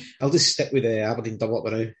 So I'll just stick with the Aberdeen double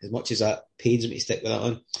up now, as much as that pains me to stick with that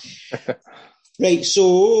one. Right,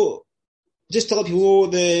 so just to let people know,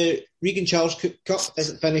 the Regan Charles Cook Cup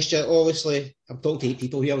isn't finished yet. Obviously, I'm talking to 8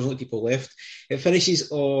 people here. There's only people left. It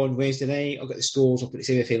finishes on Wednesday night. I'll get the scores. I'll put the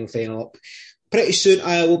semi-final up. Pretty soon,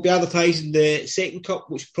 I will be advertising the second cup,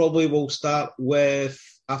 which probably will start with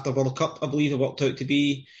after World Cup, I believe it worked out to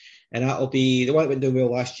be. And that'll be the one that went down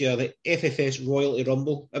well last year, the FFS Royalty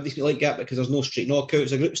Rumble. Everybody's like that because there's no straight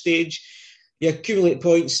knockouts. A group stage, you accumulate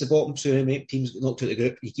points, the bottom 2 how teams get knocked out of the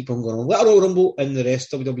group, you keep on going on. Little Royal Rumble and the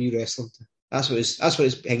rest, WWE Wrestling. That's what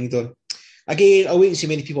it's hanging on. Again, I'll wait and see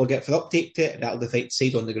how many people get for the uptake to it, and that'll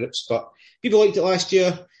decide on the groups. But people liked it last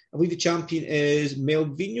year. I believe the champion is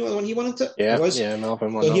Melvinho, the one he won it. Yeah, it was. Yeah,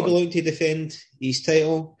 Melvin won. So he'll be allowed to defend his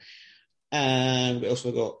title. And what else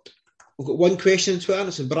have we got? We've got one question on Twitter, and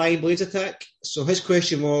it's a Brian Blades attack. So his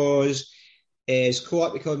question was, is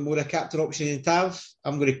Kolak becoming more a captain option than Tav?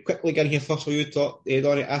 I'm going to quickly get in here first for you to talk,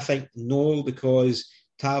 Donnie. I think no, because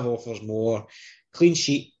Tav offers more. Clean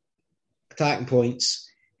sheet, attacking points.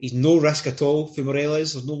 He's no risk at all for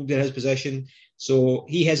Morelos. There's nobody in his position. So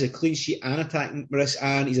he has a clean sheet and attacking risk,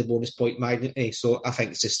 and he's a bonus point magnet. So I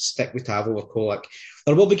think it's just stick with Tav over Kolak.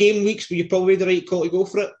 There will be game weeks where you're probably the right call to go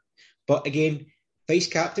for it. But again,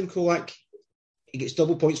 Vice-Captain Kolak, he gets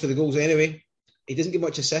double points for the goals anyway. He doesn't get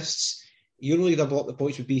much assists. You only double up the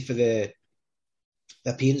points would be for the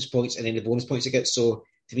appearance points and then the bonus points he gets. So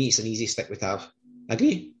to me, it's an easy stick with Tav.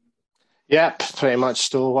 Agree? Yep, pretty much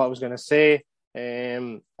stole what I was going to say.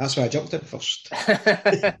 That's why I jumped in first.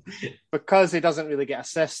 Because he doesn't really get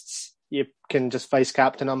assists, you can just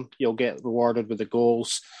vice-captain him. You'll get rewarded with the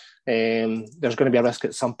goals. There's going to be a risk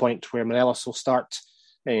at some point where Morelos will start.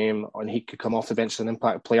 And he could come off the bench as an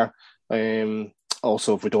impact player.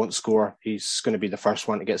 Also, if we don't score, he's going to be the first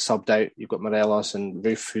one to get subbed out. You've got Morelos and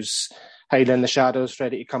Roof, who's hiding in the shadows,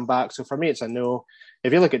 ready to come back. So for me, it's a no.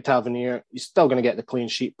 If you look at Tavernier, he's still going to get the clean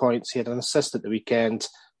sheet points. He had an assist at the weekend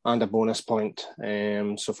and a bonus point.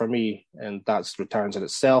 So for me, and that's returns in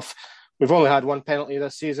itself. We've only had one penalty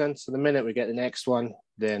this season, so the minute we get the next one,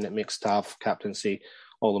 then it makes Tav captaincy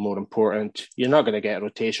all the more important. You're not going to get a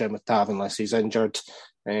rotation with Tav unless he's injured.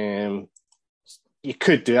 You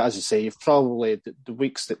could do it, as you say. You've probably, the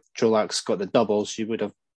weeks that Cholak's got the doubles, you would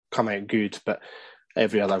have come out good, but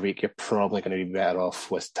every other week you're probably going to be better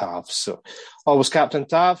off with Tav. So always captain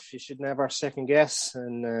Tav. You should never second guess,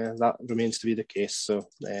 and that remains to be the case. So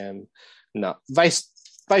no, Vice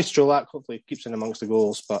Cholak hopefully keeps in amongst the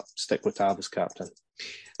goals, but stick with Tav as captain.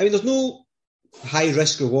 I mean, there's no high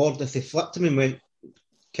risk reward if they flipped him and went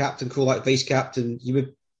captain Cholak, vice captain. You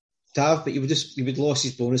would Tav, but you would lose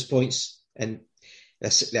his bonus points and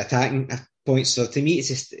the attacking points. So to me,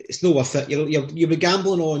 it's not worth it. You'll be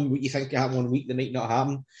gambling on what you think will happen one week that might not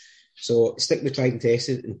happen. So stick with tried and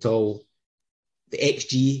tested until the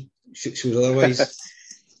XG shows otherwise.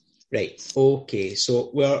 Right. Okay. So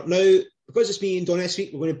we're now, because it's me and Don this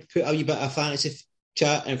week, we're going to put a wee bit of fantasy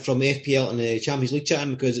chat and from the FPL and the Champions League chat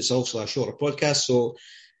in, because it's also a shorter podcast. So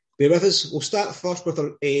bear with us. We'll start first with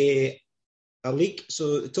our league.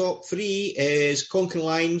 So the top 3 is Conquering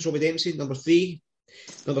Lions, Robbie Dempsey, number 3.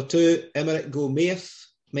 Number 2, Emmerich Gomeith.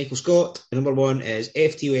 Michael Scott. And number 1 is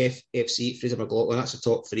FTOF FC, Fraser McLaughlin. That's the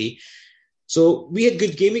top 3. So we had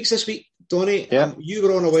good game weeks this week, Donny. Yeah. You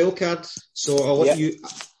were on a wild card, so I'll let you.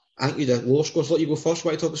 I think you did lower scores. I'll let you go first.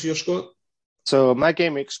 Why talk us through your score? So my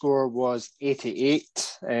game week score was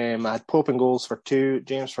 88. I had Pope in goals for 2,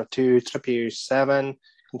 James for 2, Trippier 7,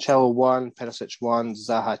 Cancelo 1, Perisic 1,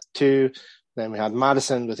 Zaha 2. Then we had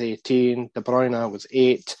Maddison with 18, De Bruyne with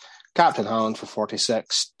 8, Captain Haaland for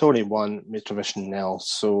 46, Tony 1, Mitrovic 0.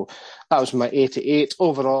 So that was my 88.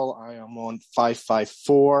 Overall, I am on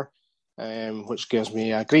 554. Which gives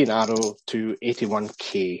me a green arrow to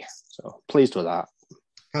 81k. So pleased with that.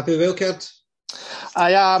 Happy with wildcard?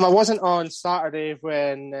 I am. I wasn't on Saturday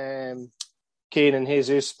when Kane and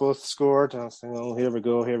Jesus both scored. I was thinking, oh, here we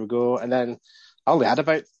go. And then I only had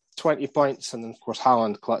about 20 points. And then, of course,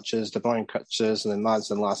 Haaland clutches, De Bruyne clutches, and then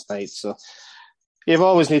Maddison last night. So you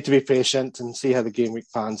always need to be patient and see how the game week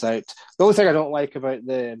pans out. The only thing I don't like about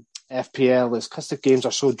the FPL is because the games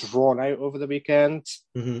are so drawn out over the weekend.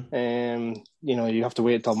 Mm-hmm. You have to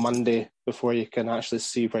wait until Monday before you can actually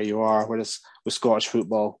see where you are. Whereas with Scottish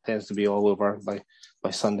football, it tends to be all over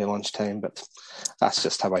by Sunday lunchtime. But that's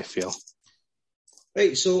just how I feel.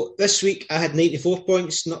 Right. So this week I had 94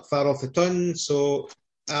 points, not far off the ton. So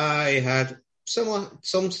I had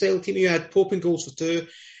some style team. You had Pope in goals for 2.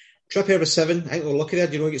 Trippier was 7. I think we were lucky there.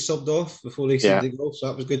 You get subbed off before they seemed to go. So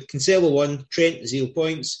that was good. Cancelo 1. Trent 0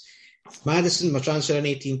 points. Maddison, my transfer in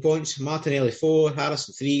 18 points. Martinelli 4.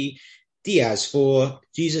 Harrison 3. Diaz 4.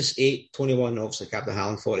 Jesus 8. 21. Obviously, Captain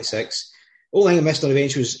Haaland 46. Only thing I missed on the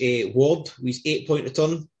bench was Ward. He's 8 point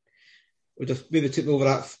return. Would have maybe took me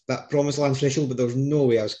over that promised land threshold, but there was no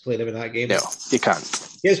way I was playing him in that game. No, you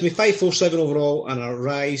can't. Gives me 547 overall and a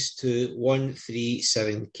rise to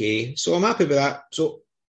 137k. So I'm happy with that. So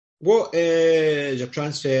what is your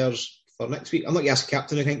transfers for next week? I'm not going to ask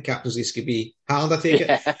captain. I think captain's this could be Haaland, I take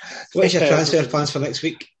it. What is your transfer plans for next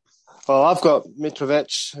week? Well, I've got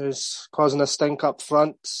Mitrovic, who's causing a stink up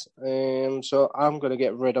front. So I'm going to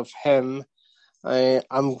get rid of him.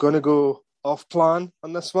 I'm going to go off plan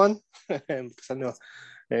on this one because I know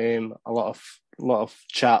a lot of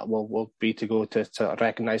chat will be to go to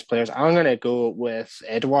recognise players. I'm going to go with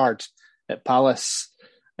Edouard at Palace.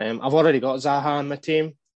 I've already got Zaha on my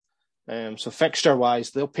team. So fixture-wise,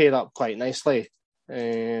 they'll pair up quite nicely.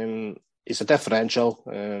 He's a differential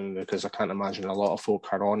because I can't imagine a lot of folk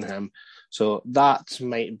are on him. So that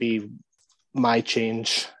might be my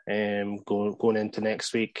change going into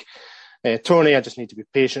next week. Tony, I just need to be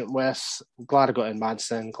patient with. I'm glad I got in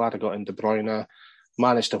Maddison, glad I got in De Bruyne,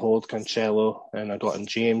 managed to hold Cancelo, and I got in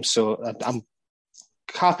James. So I'm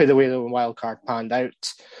happy the way the wild card panned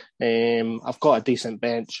out. I've got a decent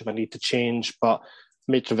bench if I need to change, but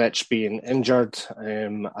Mitrovic being injured,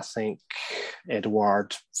 I think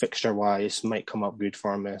Edouard, fixture-wise, might come up good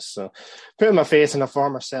for me. So putting my faith in a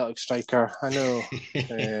former Celtic striker, I know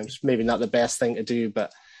it's maybe not the best thing to do,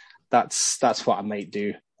 but that's what I might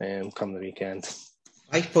do come the weekend.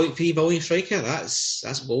 5.3 billion striker,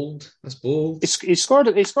 that's bold. That's bold. He scored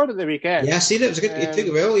at the weekend. Yeah, I seen it. It was good. He took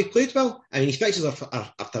it well. He played well. I mean, his fixtures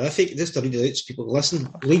are terrific. Just to read it out so people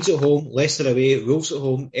listen. Leeds at home, Leicester away, Wolves at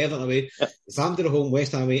home, Everton away, Southampton at home,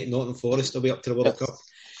 West Ham away, Nottingham Forest away up to the World Cup.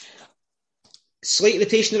 Slight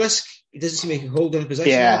rotation risk. He doesn't seem to hold in a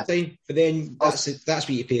position all the time. But then that's what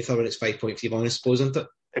you pay for when it's 5.3 billion, I suppose, isn't it?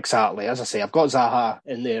 Exactly. As I say, I've got Zaha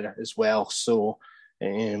in there as well. So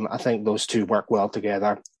I think those two work well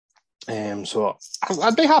together. So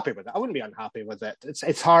I'd be happy with it. I wouldn't be unhappy with it.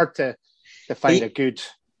 It's hard to find a good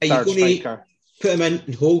third striker. Put him in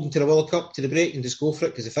and hold him to the World Cup, to the break, and just go for it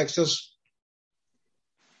because the fixtures?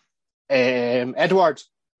 Edouard.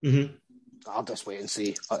 Mm-hmm. I'll just wait and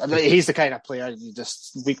see. He's the kind of player you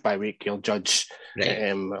just week by week you'll judge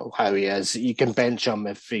how he is. You can bench him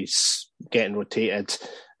if he's getting rotated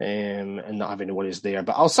and not having to worry there.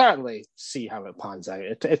 But I'll certainly see how it pans out.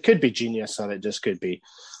 It could be genius or it just could be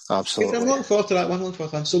absolutely. I'm looking forward to that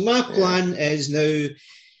one. So my plan is now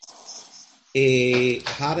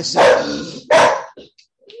Harrison.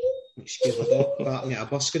 Excuse my dog battling at a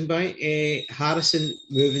bus going by. Harrison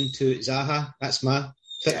moving to Zaha. That's my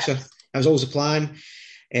fixture. That was always the plan.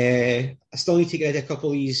 I still need to get rid of a couple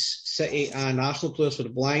of these City and Arsenal players for the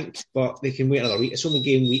blank, but they can wait another week. It's only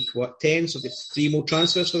game week, 10? So there's 3 more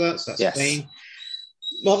transfers for that, so that's fine.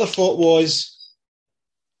 My other thought was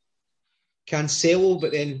Cancelo,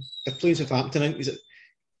 but then they're playing Southampton. Is it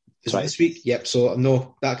this week? Yep, so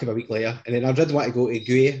no, that could be a week later. And then I did want to go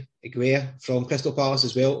to Aguirre from Crystal Palace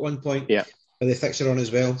as well at one point. Yeah. With the fixture on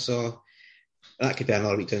as well, so that could be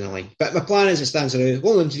another week down the line. But my plan as it stands now,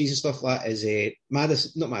 all injuries and stuff like that is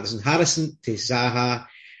Harrison to Zaha,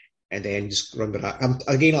 and then just run with that.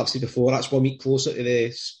 Again, like I said before, that's 1 week closer to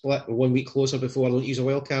the split, or 1 week closer before I don't use a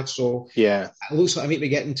wild card. So yeah, it looks like I might be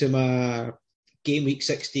getting to my game week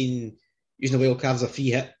 16 using a wild card as a free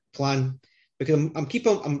hit plan, because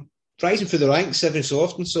I'm rising through the ranks every so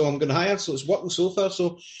often, so I'm going higher. So it's working so far.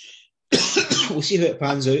 So we'll see how it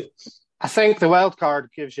pans out. I think the wild card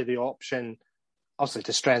gives you the option, obviously,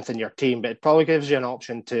 to strengthen your team, but it probably gives you an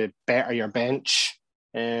option to better your bench,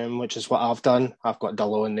 which is what I've done. I've got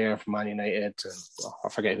Dalot in there from Man United, and I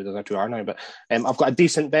forget who the other two are now, but I've got a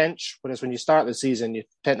decent bench, whereas when you start the season, you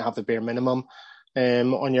tend to have the bare minimum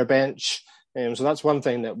on your bench. So that's one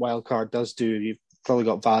thing that wildcard does do. You've probably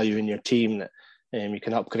got value in your team that you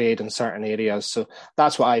can upgrade in certain areas. So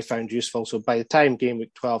that's what I found useful. So by the time game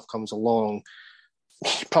week 12 comes along,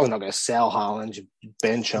 you're probably not going to sell Haaland. You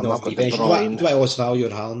bench him. No, I've got De Bruyne. Do I always value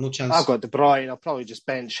on Haaland? No chance. I've got De Bruyne. I'll probably just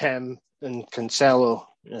bench him, and Cancelo.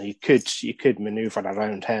 You could manoeuvre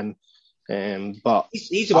around him. But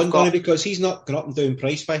he's the one going because he's not gone up and down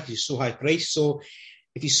price wise. He's so high priced. So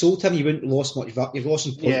if you sold him, you wouldn't have lost much. You've lost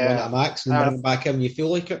him 0.1 at max, and then bring him back in when you feel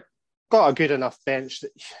like it. Got a good enough bench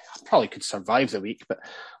that I probably could survive the week, but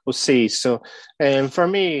we'll see. So for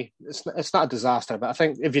me, it's not a disaster. But I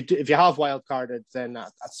think if you have wild carded, then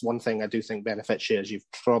that's one thing I do think benefits you, is you've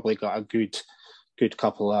probably got a good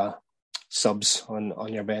couple of subs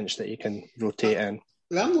on your bench that you can rotate in.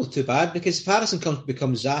 I'm not too bad, because if Harrison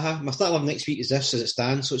becomes Zaha, my start 11 next week is this as it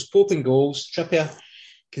stands. So it's Pope and goals, Trippier,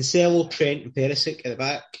 Cancelo, Trent and Perisic at the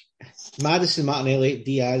back, Maddison, Martinelli,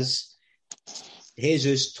 Diaz,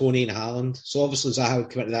 Jesus, Tony and Haaland. So obviously Zaha would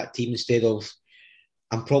come into that team instead of,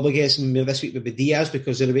 I'm probably guessing this week would be Diaz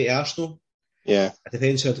because they're away to Arsenal. Yeah. It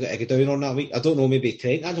depends how I go down on that week. I don't know, maybe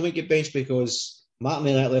Trent I don't might get benched because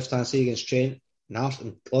Martinelli on that left-hand side against Trent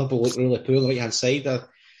and Liverpool look really poor on the right-hand side. I'll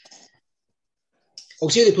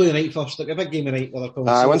see how they play the night first. Like a big game of night.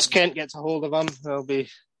 Once Kent gets a hold of him, they'll be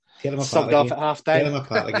subbed off at half-time. Tear them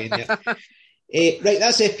apart again, yeah. Right,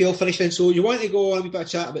 that's FPL finished then. So you want to go on a wee bit of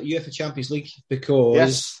chat about UEFA Champions League,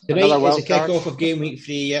 because tonight is the kick-off of game week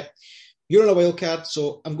 3. Yeah. You're on a wild card,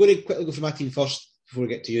 so I'm going to quickly go for my team first before we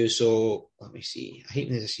get to you. So let me see. I hate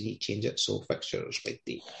when you need to change it. So fixtures.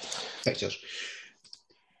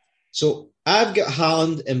 So I've got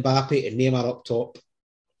Haaland, Mbappe and Neymar up top.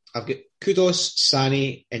 I've got Kudus,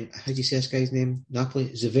 Sané, and how do you say this guy's name?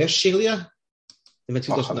 Napoli? Zavershelia? The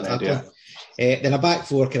midfielder's from Napoli. Then a back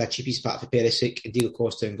four, kind of cheapies back for Perisic and Diego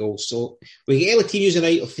Costa and goals. So we get El Teams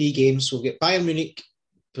tonight of 3 games. So we'll get Bayern Munich,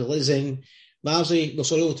 Pilsen, Marseille,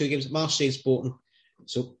 only 2 games, Marseille and Sporting.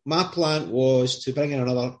 So my plan was to bring in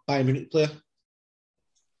another Bayern Munich player.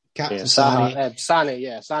 Captain Sané.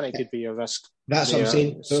 Sané could be your risk. That's what I'm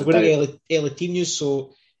saying. So we're going to get El Team News.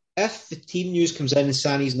 So if the team news comes in and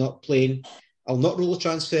Sané's not playing, I'll not roll a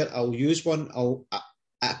transfer. I'll use one. I'll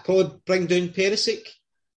probably bring down Perisic,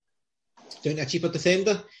 down to a cheaper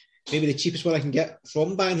defender. Maybe the cheapest one I can get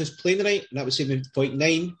from Bayern who's playing tonight, and that would save me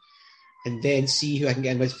 0.9. And then see who I can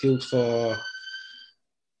get in midfield for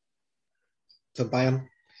Bayern.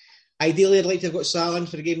 Ideally, I'd like to have got Salah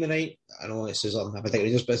for the game tonight. I know this is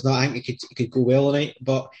ridiculous, but it's not. I think it could go well tonight,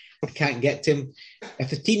 but I can't get to him. If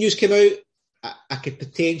the team news came out, I could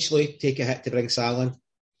potentially take a hit to bring Salah in.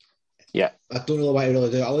 Yeah. I don't know what I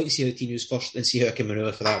really do. I like to see the team news first and see how I can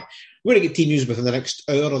maneuver for that. We're going to get team news within the next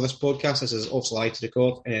hour of this podcast. This is also live to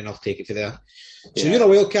record, and then I'll take it from there. So you're a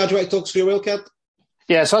wild card. Do you want to talk through your wild card?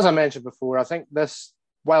 Yeah, so as I mentioned before, I think this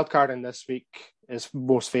wild card in this week is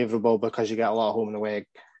most favourable because you get a lot of home and away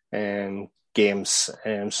games.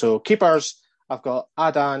 So keepers, I've got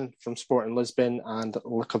Adan from Sporting Lisbon and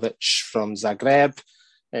Likovic from Zagreb.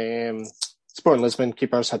 Sporting Lisbon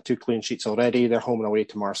keepers had 2 clean sheets already. They're home and away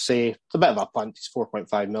to Marseille. It's a bit of a punt. He's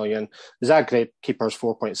 4.5 million. Zagreb keepers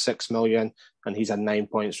 4.6 million, and he's had 9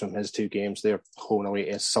 points from his 2 games. They're home and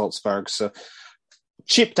away to Salzburg. So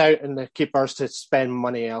cheaped out in the keepers to spend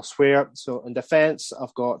money elsewhere. So in defence,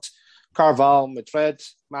 I've got Carval, Madrid,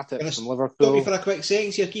 Matip from Liverpool. Stop me for a quick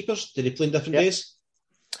second. See your keepers? Do they play in different days?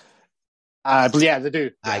 Yeah, they do.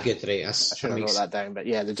 Good, right. I should have wrote that down, but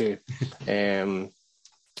yeah, they do.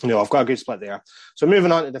 No, I've got a good split there. So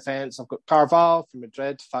moving on to defence, I've got Carval from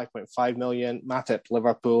Madrid, 5.5 million. Matip,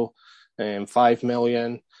 Liverpool, 5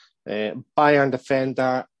 million. Bayern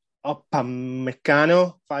defender,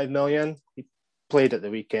 Upamecano, 5 million. He played at the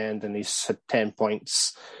weekend and he's had 10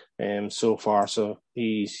 points so far. So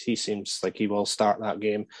he seems like he will start that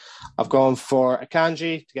game. I've gone for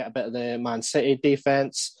Akanji to get a bit of the Man City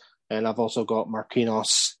defence. And I've also got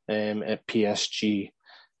Marquinhos at PSG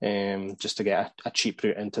just to get a cheap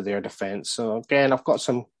route into their defence. So again, I've got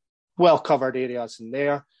some well-covered areas in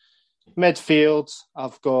there. Midfield,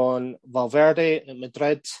 I've gone Valverde at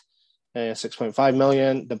Madrid, 6.5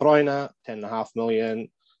 million. De Bruyne, 10.5 million.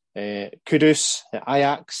 Kudus at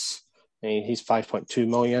Ajax, he's 5.2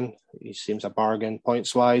 million. He seems a bargain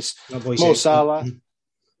points-wise. Mo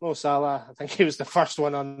Salah, I think he was the first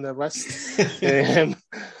one on the list.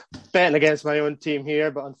 Betting against my own team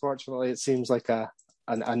here, but unfortunately it seems like a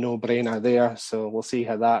no-brainer there. So we'll see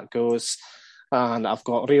how that goes. And I've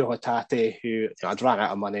got Rio Hatate, who I'd ran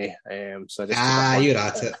out of money. So I just you're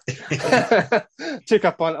at it. took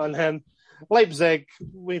a punt on him. Leipzig,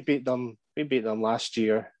 we beat them last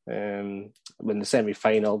year in the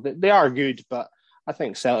semi-final. They are good, but I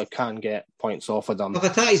think Celtic can get points off of them. Well,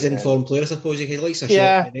 Hatate's an informed player, I suppose. He likes a shot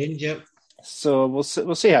at the end, yep. So we'll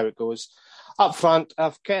see how it goes. Up front,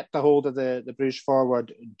 I've kept a hold of the Bruges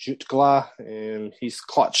forward, Jude Glah. He's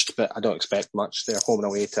clutched, but I don't expect much. They're home and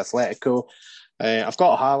away to Atletico. I've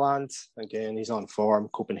got Haaland. Again, he's on form.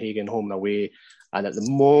 Copenhagen, home and away. And at the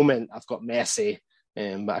moment, I've got Messi.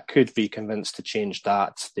 But I could be convinced to change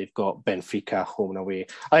that. They've got Benfica, home and away.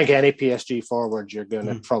 I think any PSG forward, you're going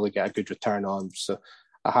to probably get a good return on. So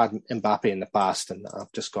I had Mbappe in the past, and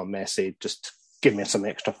I've just got Messi. Just give me some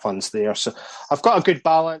extra funds there. So I've got a good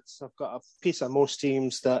balance. I've got a piece of most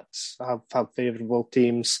teams that have favourable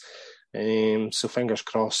teams. So fingers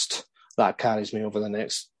crossed that carries me over the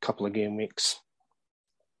next couple of game weeks.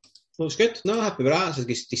 Looks good. No, happy with that. It's a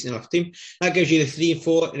decent enough team. That gives you the 3 and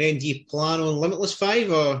 4, and then do you plan on Limitless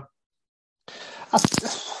 5, or? I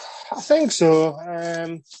think so.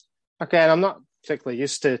 Again, I'm not particularly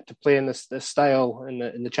used to playing this style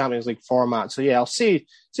in the Champions League format. So yeah, I'll see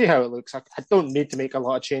how it looks. I don't need to make a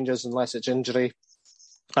lot of changes unless it's injury.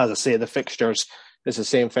 As I say, the fixtures is the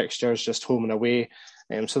same fixtures, just home and away.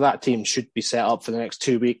 So that team should be set up for the next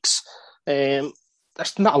 2 weeks.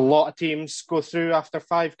 There's not a lot of teams go through after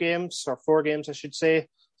 5 games, or 4 games, I should say.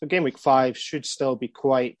 So game week 5 should still be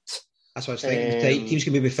quite... That's what I was thinking. Teams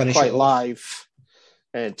can maybe finish quite live.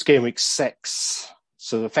 It's game week 6.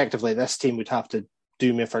 So effectively, this team would have to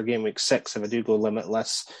do me for game week 6 if I do go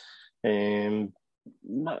limitless. I'm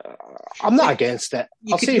not against it.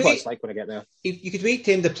 I'll see what it's like when I get there. You could wait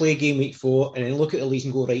to play game week 4 and then look at the league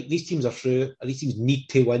and go, right, these teams are through, and these teams need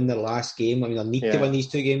to win their last game. I mean, they need to win these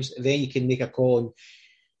 2 games. And then you can make a call. And,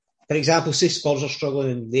 for example, say Spurs are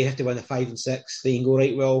struggling and they have to win the 5 and 6. Then you can go,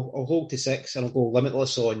 right, well, I'll hold to 6 and I'll go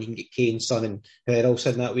limitless on. You can get Kane, Son, and whoever else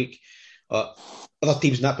in that week. Other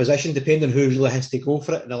teams in that position, depending on who really has to go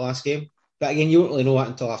for it in the last game. But again, you won't really know that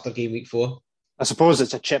until after game week 4. I suppose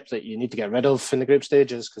it's a chip that you need to get rid of in the group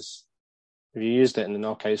stages, because if you used it in the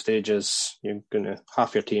knockout stages,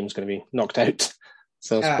 half your team's going to be knocked out.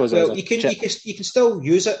 So I suppose you can still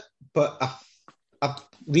use it, but I'm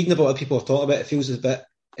reading about what people have talked about. It feels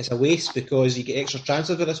it's a waste because you get extra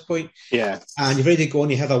chances at this point. Yeah, and you've already gone.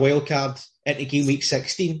 You have a wild card into game week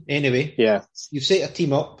 16 anyway. Yeah, you've set a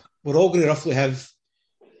team up. We're all going to roughly have.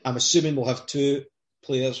 I'm assuming we'll have 2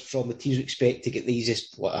 players from the teams we expect to get the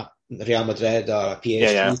easiest, like a Real Madrid or a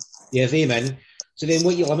PSG. You have them in. So then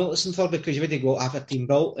what you limitless them for, because you've already got half a team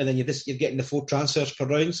built, and then you're getting the 4 transfers per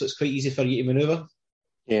round, so it's quite easy for you to manoeuvre.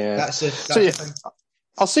 Yeah. That's the thing.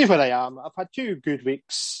 I'll see where I am. I've had 2 good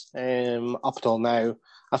weeks up till now.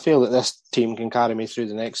 I feel that this team can carry me through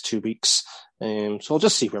the next 2 weeks. So I'll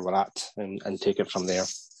just see where we're at and take it from there.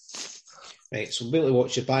 Right, so we'll be able to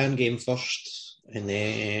watch the Bayern game first, and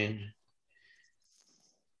then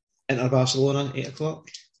Inter Barcelona, 8 o'clock.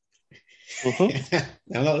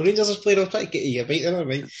 Now, the Rangers are playing. I'll try to get you a bite there,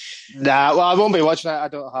 right? Nah, well, I won't be watching it. I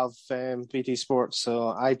don't have BT Sports, so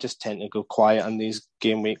I just tend to go quiet on these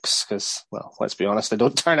game weeks because, well, let's be honest, they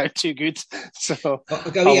don't turn out too good. So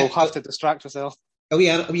I will have to distract myself. A wee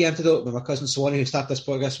antidote with my cousin Swanee, who started this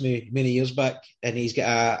podcast with me many years back, and he's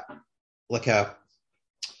got a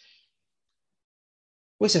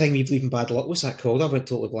what's the thing we believe in bad luck? What's that called? I went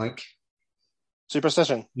totally blank.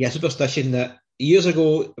 Superstition. Yeah, superstition that years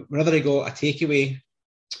ago, whenever he got a takeaway,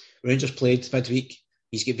 Rangers played midweek,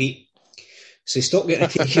 he's get beat. So he stopped getting a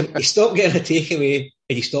takeaway, and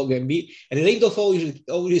he stopped getting beat. And he named off all the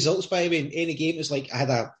results by him in any game. It was like I had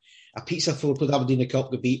a pizza for played Aberdeen in the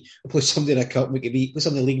cup, get beat. I played somebody in a cup, we get beat. Played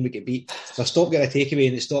somebody in the league, we get beat. So I stopped getting a takeaway,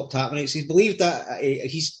 and it stopped happening. So he's believed that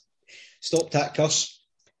he's stopped that curse.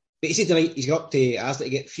 But he said tonight he's got up to Asda to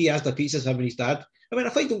get 3 Asda pizzas, him and his dad. I mean, I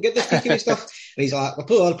think don't get this takeaway stuff. And he's like, we'll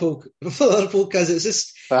pull Liverpool because it's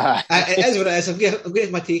just, it is what it is. I'm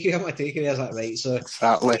getting my takeaway, I'm my takeaway. I was like, right. So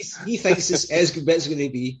exactly. He thinks it's as good as it's going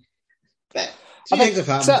to be. But I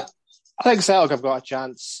think Celtic have got a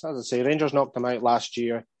chance. As I say, Rangers knocked them out last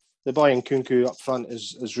year. The boy in Nkunku up front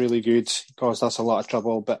is really good. He caused us a lot of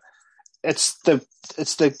trouble, but it's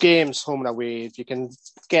the games home and away. If you can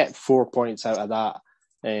get 4 points out of that,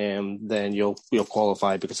 then you'll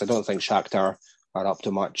qualify, because I don't think Shakhtar are up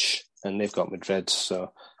to much, and they've got Madrid.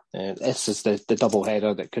 So this is the double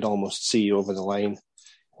header that could almost see you over the line,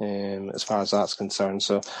 as far as that's concerned.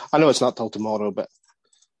 So I know it's not till tomorrow, but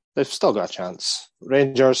they've still got a chance.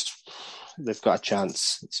 Rangers, they've got a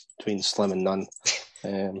chance. It's between slim and none.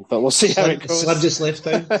 But we'll see how it goes. Slim just left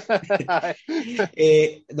town.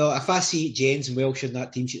 No, if I see James and Welsh in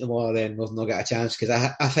that team sheet tomorrow, then we'll not get a chance,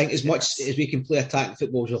 because I think as much as we can play attacking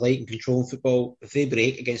football as we like and controlling football, if they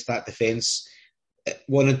break against that defence,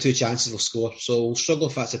 1 and 2 chances will score. So we'll struggle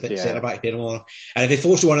if that's a bit centre back pair tomorrow. And if they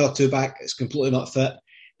force 1 or 2 back, it's completely not fit,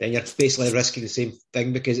 then you're basically risking the same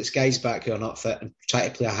thing, because it's guys back who are not fit and try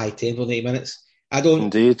to play a high tempo in 80 minutes. I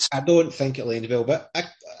don't think it'll end well, but I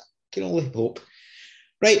can only hope.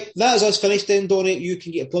 Right, that is us finished then, Donny. You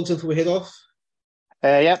can get a plug in before we head off.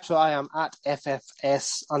 Yep, so I am at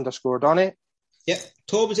FFS_Donny. Yep,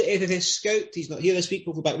 Tom is at FFS Scout. He's not here this week.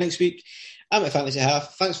 We'll go back next week. I'm at Fantasy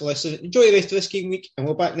Half. Thanks for listening. Enjoy the rest of this game week, and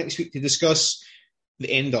we'll be back next week to discuss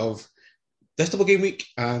the end of this double game week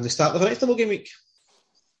and the start of the next double game week.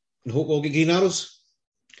 And hope we'll get green arrows.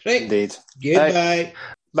 Right. Indeed. Goodbye.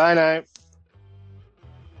 Bye now.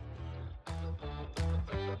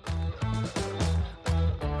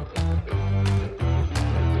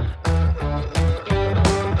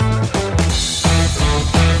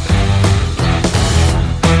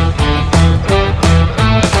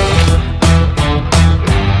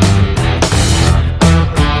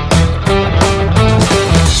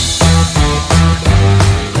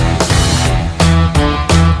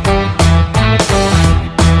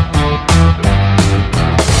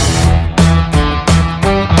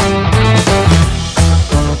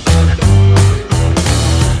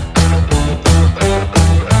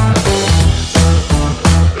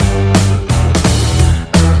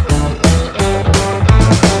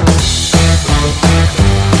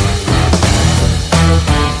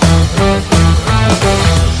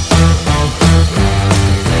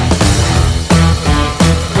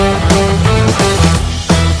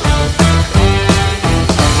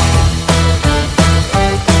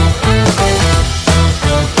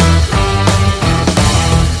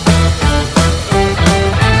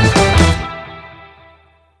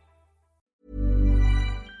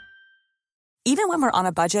 Even when we're on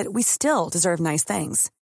a budget, we still deserve nice things.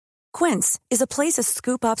 Quince is a place to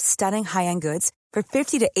scoop up stunning high-end goods for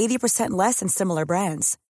 50 to 80% less than similar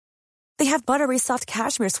brands. They have buttery soft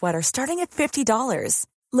cashmere sweaters starting at $50,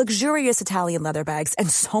 luxurious Italian leather bags, and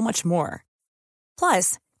so much more.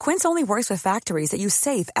 Plus, Quince only works with factories that use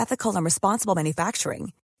safe, ethical, and responsible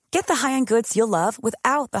manufacturing. Get the high-end goods you'll love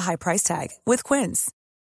without the high price tag with Quince.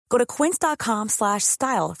 Go to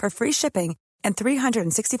quince.com/style for free shipping and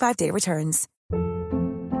 365-day returns.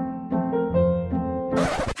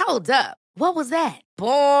 Hold up. What was that?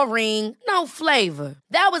 Boring. No flavor.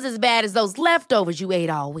 That was as bad as those leftovers you ate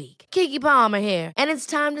all week. Keke Palmer here, and it's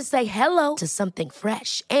time to say hello to something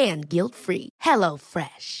fresh and guilt-free. Hello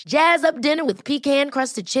Fresh. Jazz up dinner with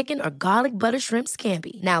pecan-crusted chicken or garlic butter shrimp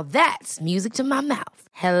scampi. Now that's music to my mouth.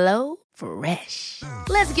 Hello Fresh.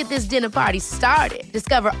 Let's get this dinner party started.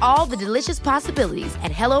 Discover all the delicious possibilities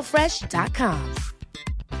at HelloFresh.com.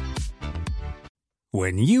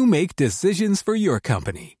 When you make decisions for your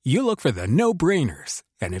company, you look for the no-brainers.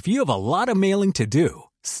 And if you have a lot of mailing to do,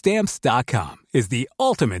 Stamps.com is the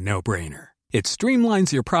ultimate no-brainer. It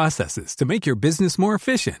streamlines your processes to make your business more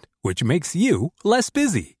efficient, which makes you less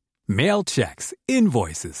busy. Mail checks,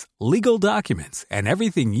 invoices, legal documents, and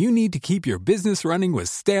everything you need to keep your business running with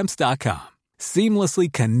Stamps.com. Seamlessly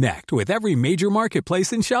connect with every major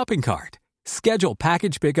marketplace and shopping cart. Schedule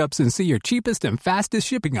package pickups and see your cheapest and fastest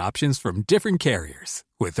shipping options from different carriers,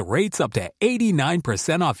 with rates up to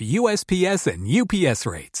 89% off USPS and UPS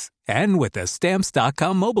rates. And with the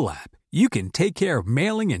Stamps.com mobile app, you can take care of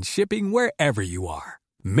mailing and shipping wherever you are.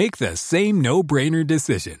 Make the same no-brainer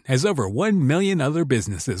decision as over 1 million other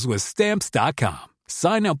businesses with Stamps.com.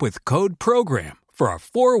 Sign up with code PROGRAM for a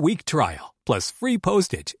 4-week trial, plus free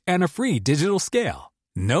postage and a free digital scale.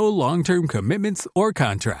 No long-term commitments or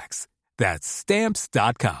contracts. That's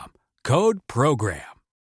Stamps.com. Code PROGRAM.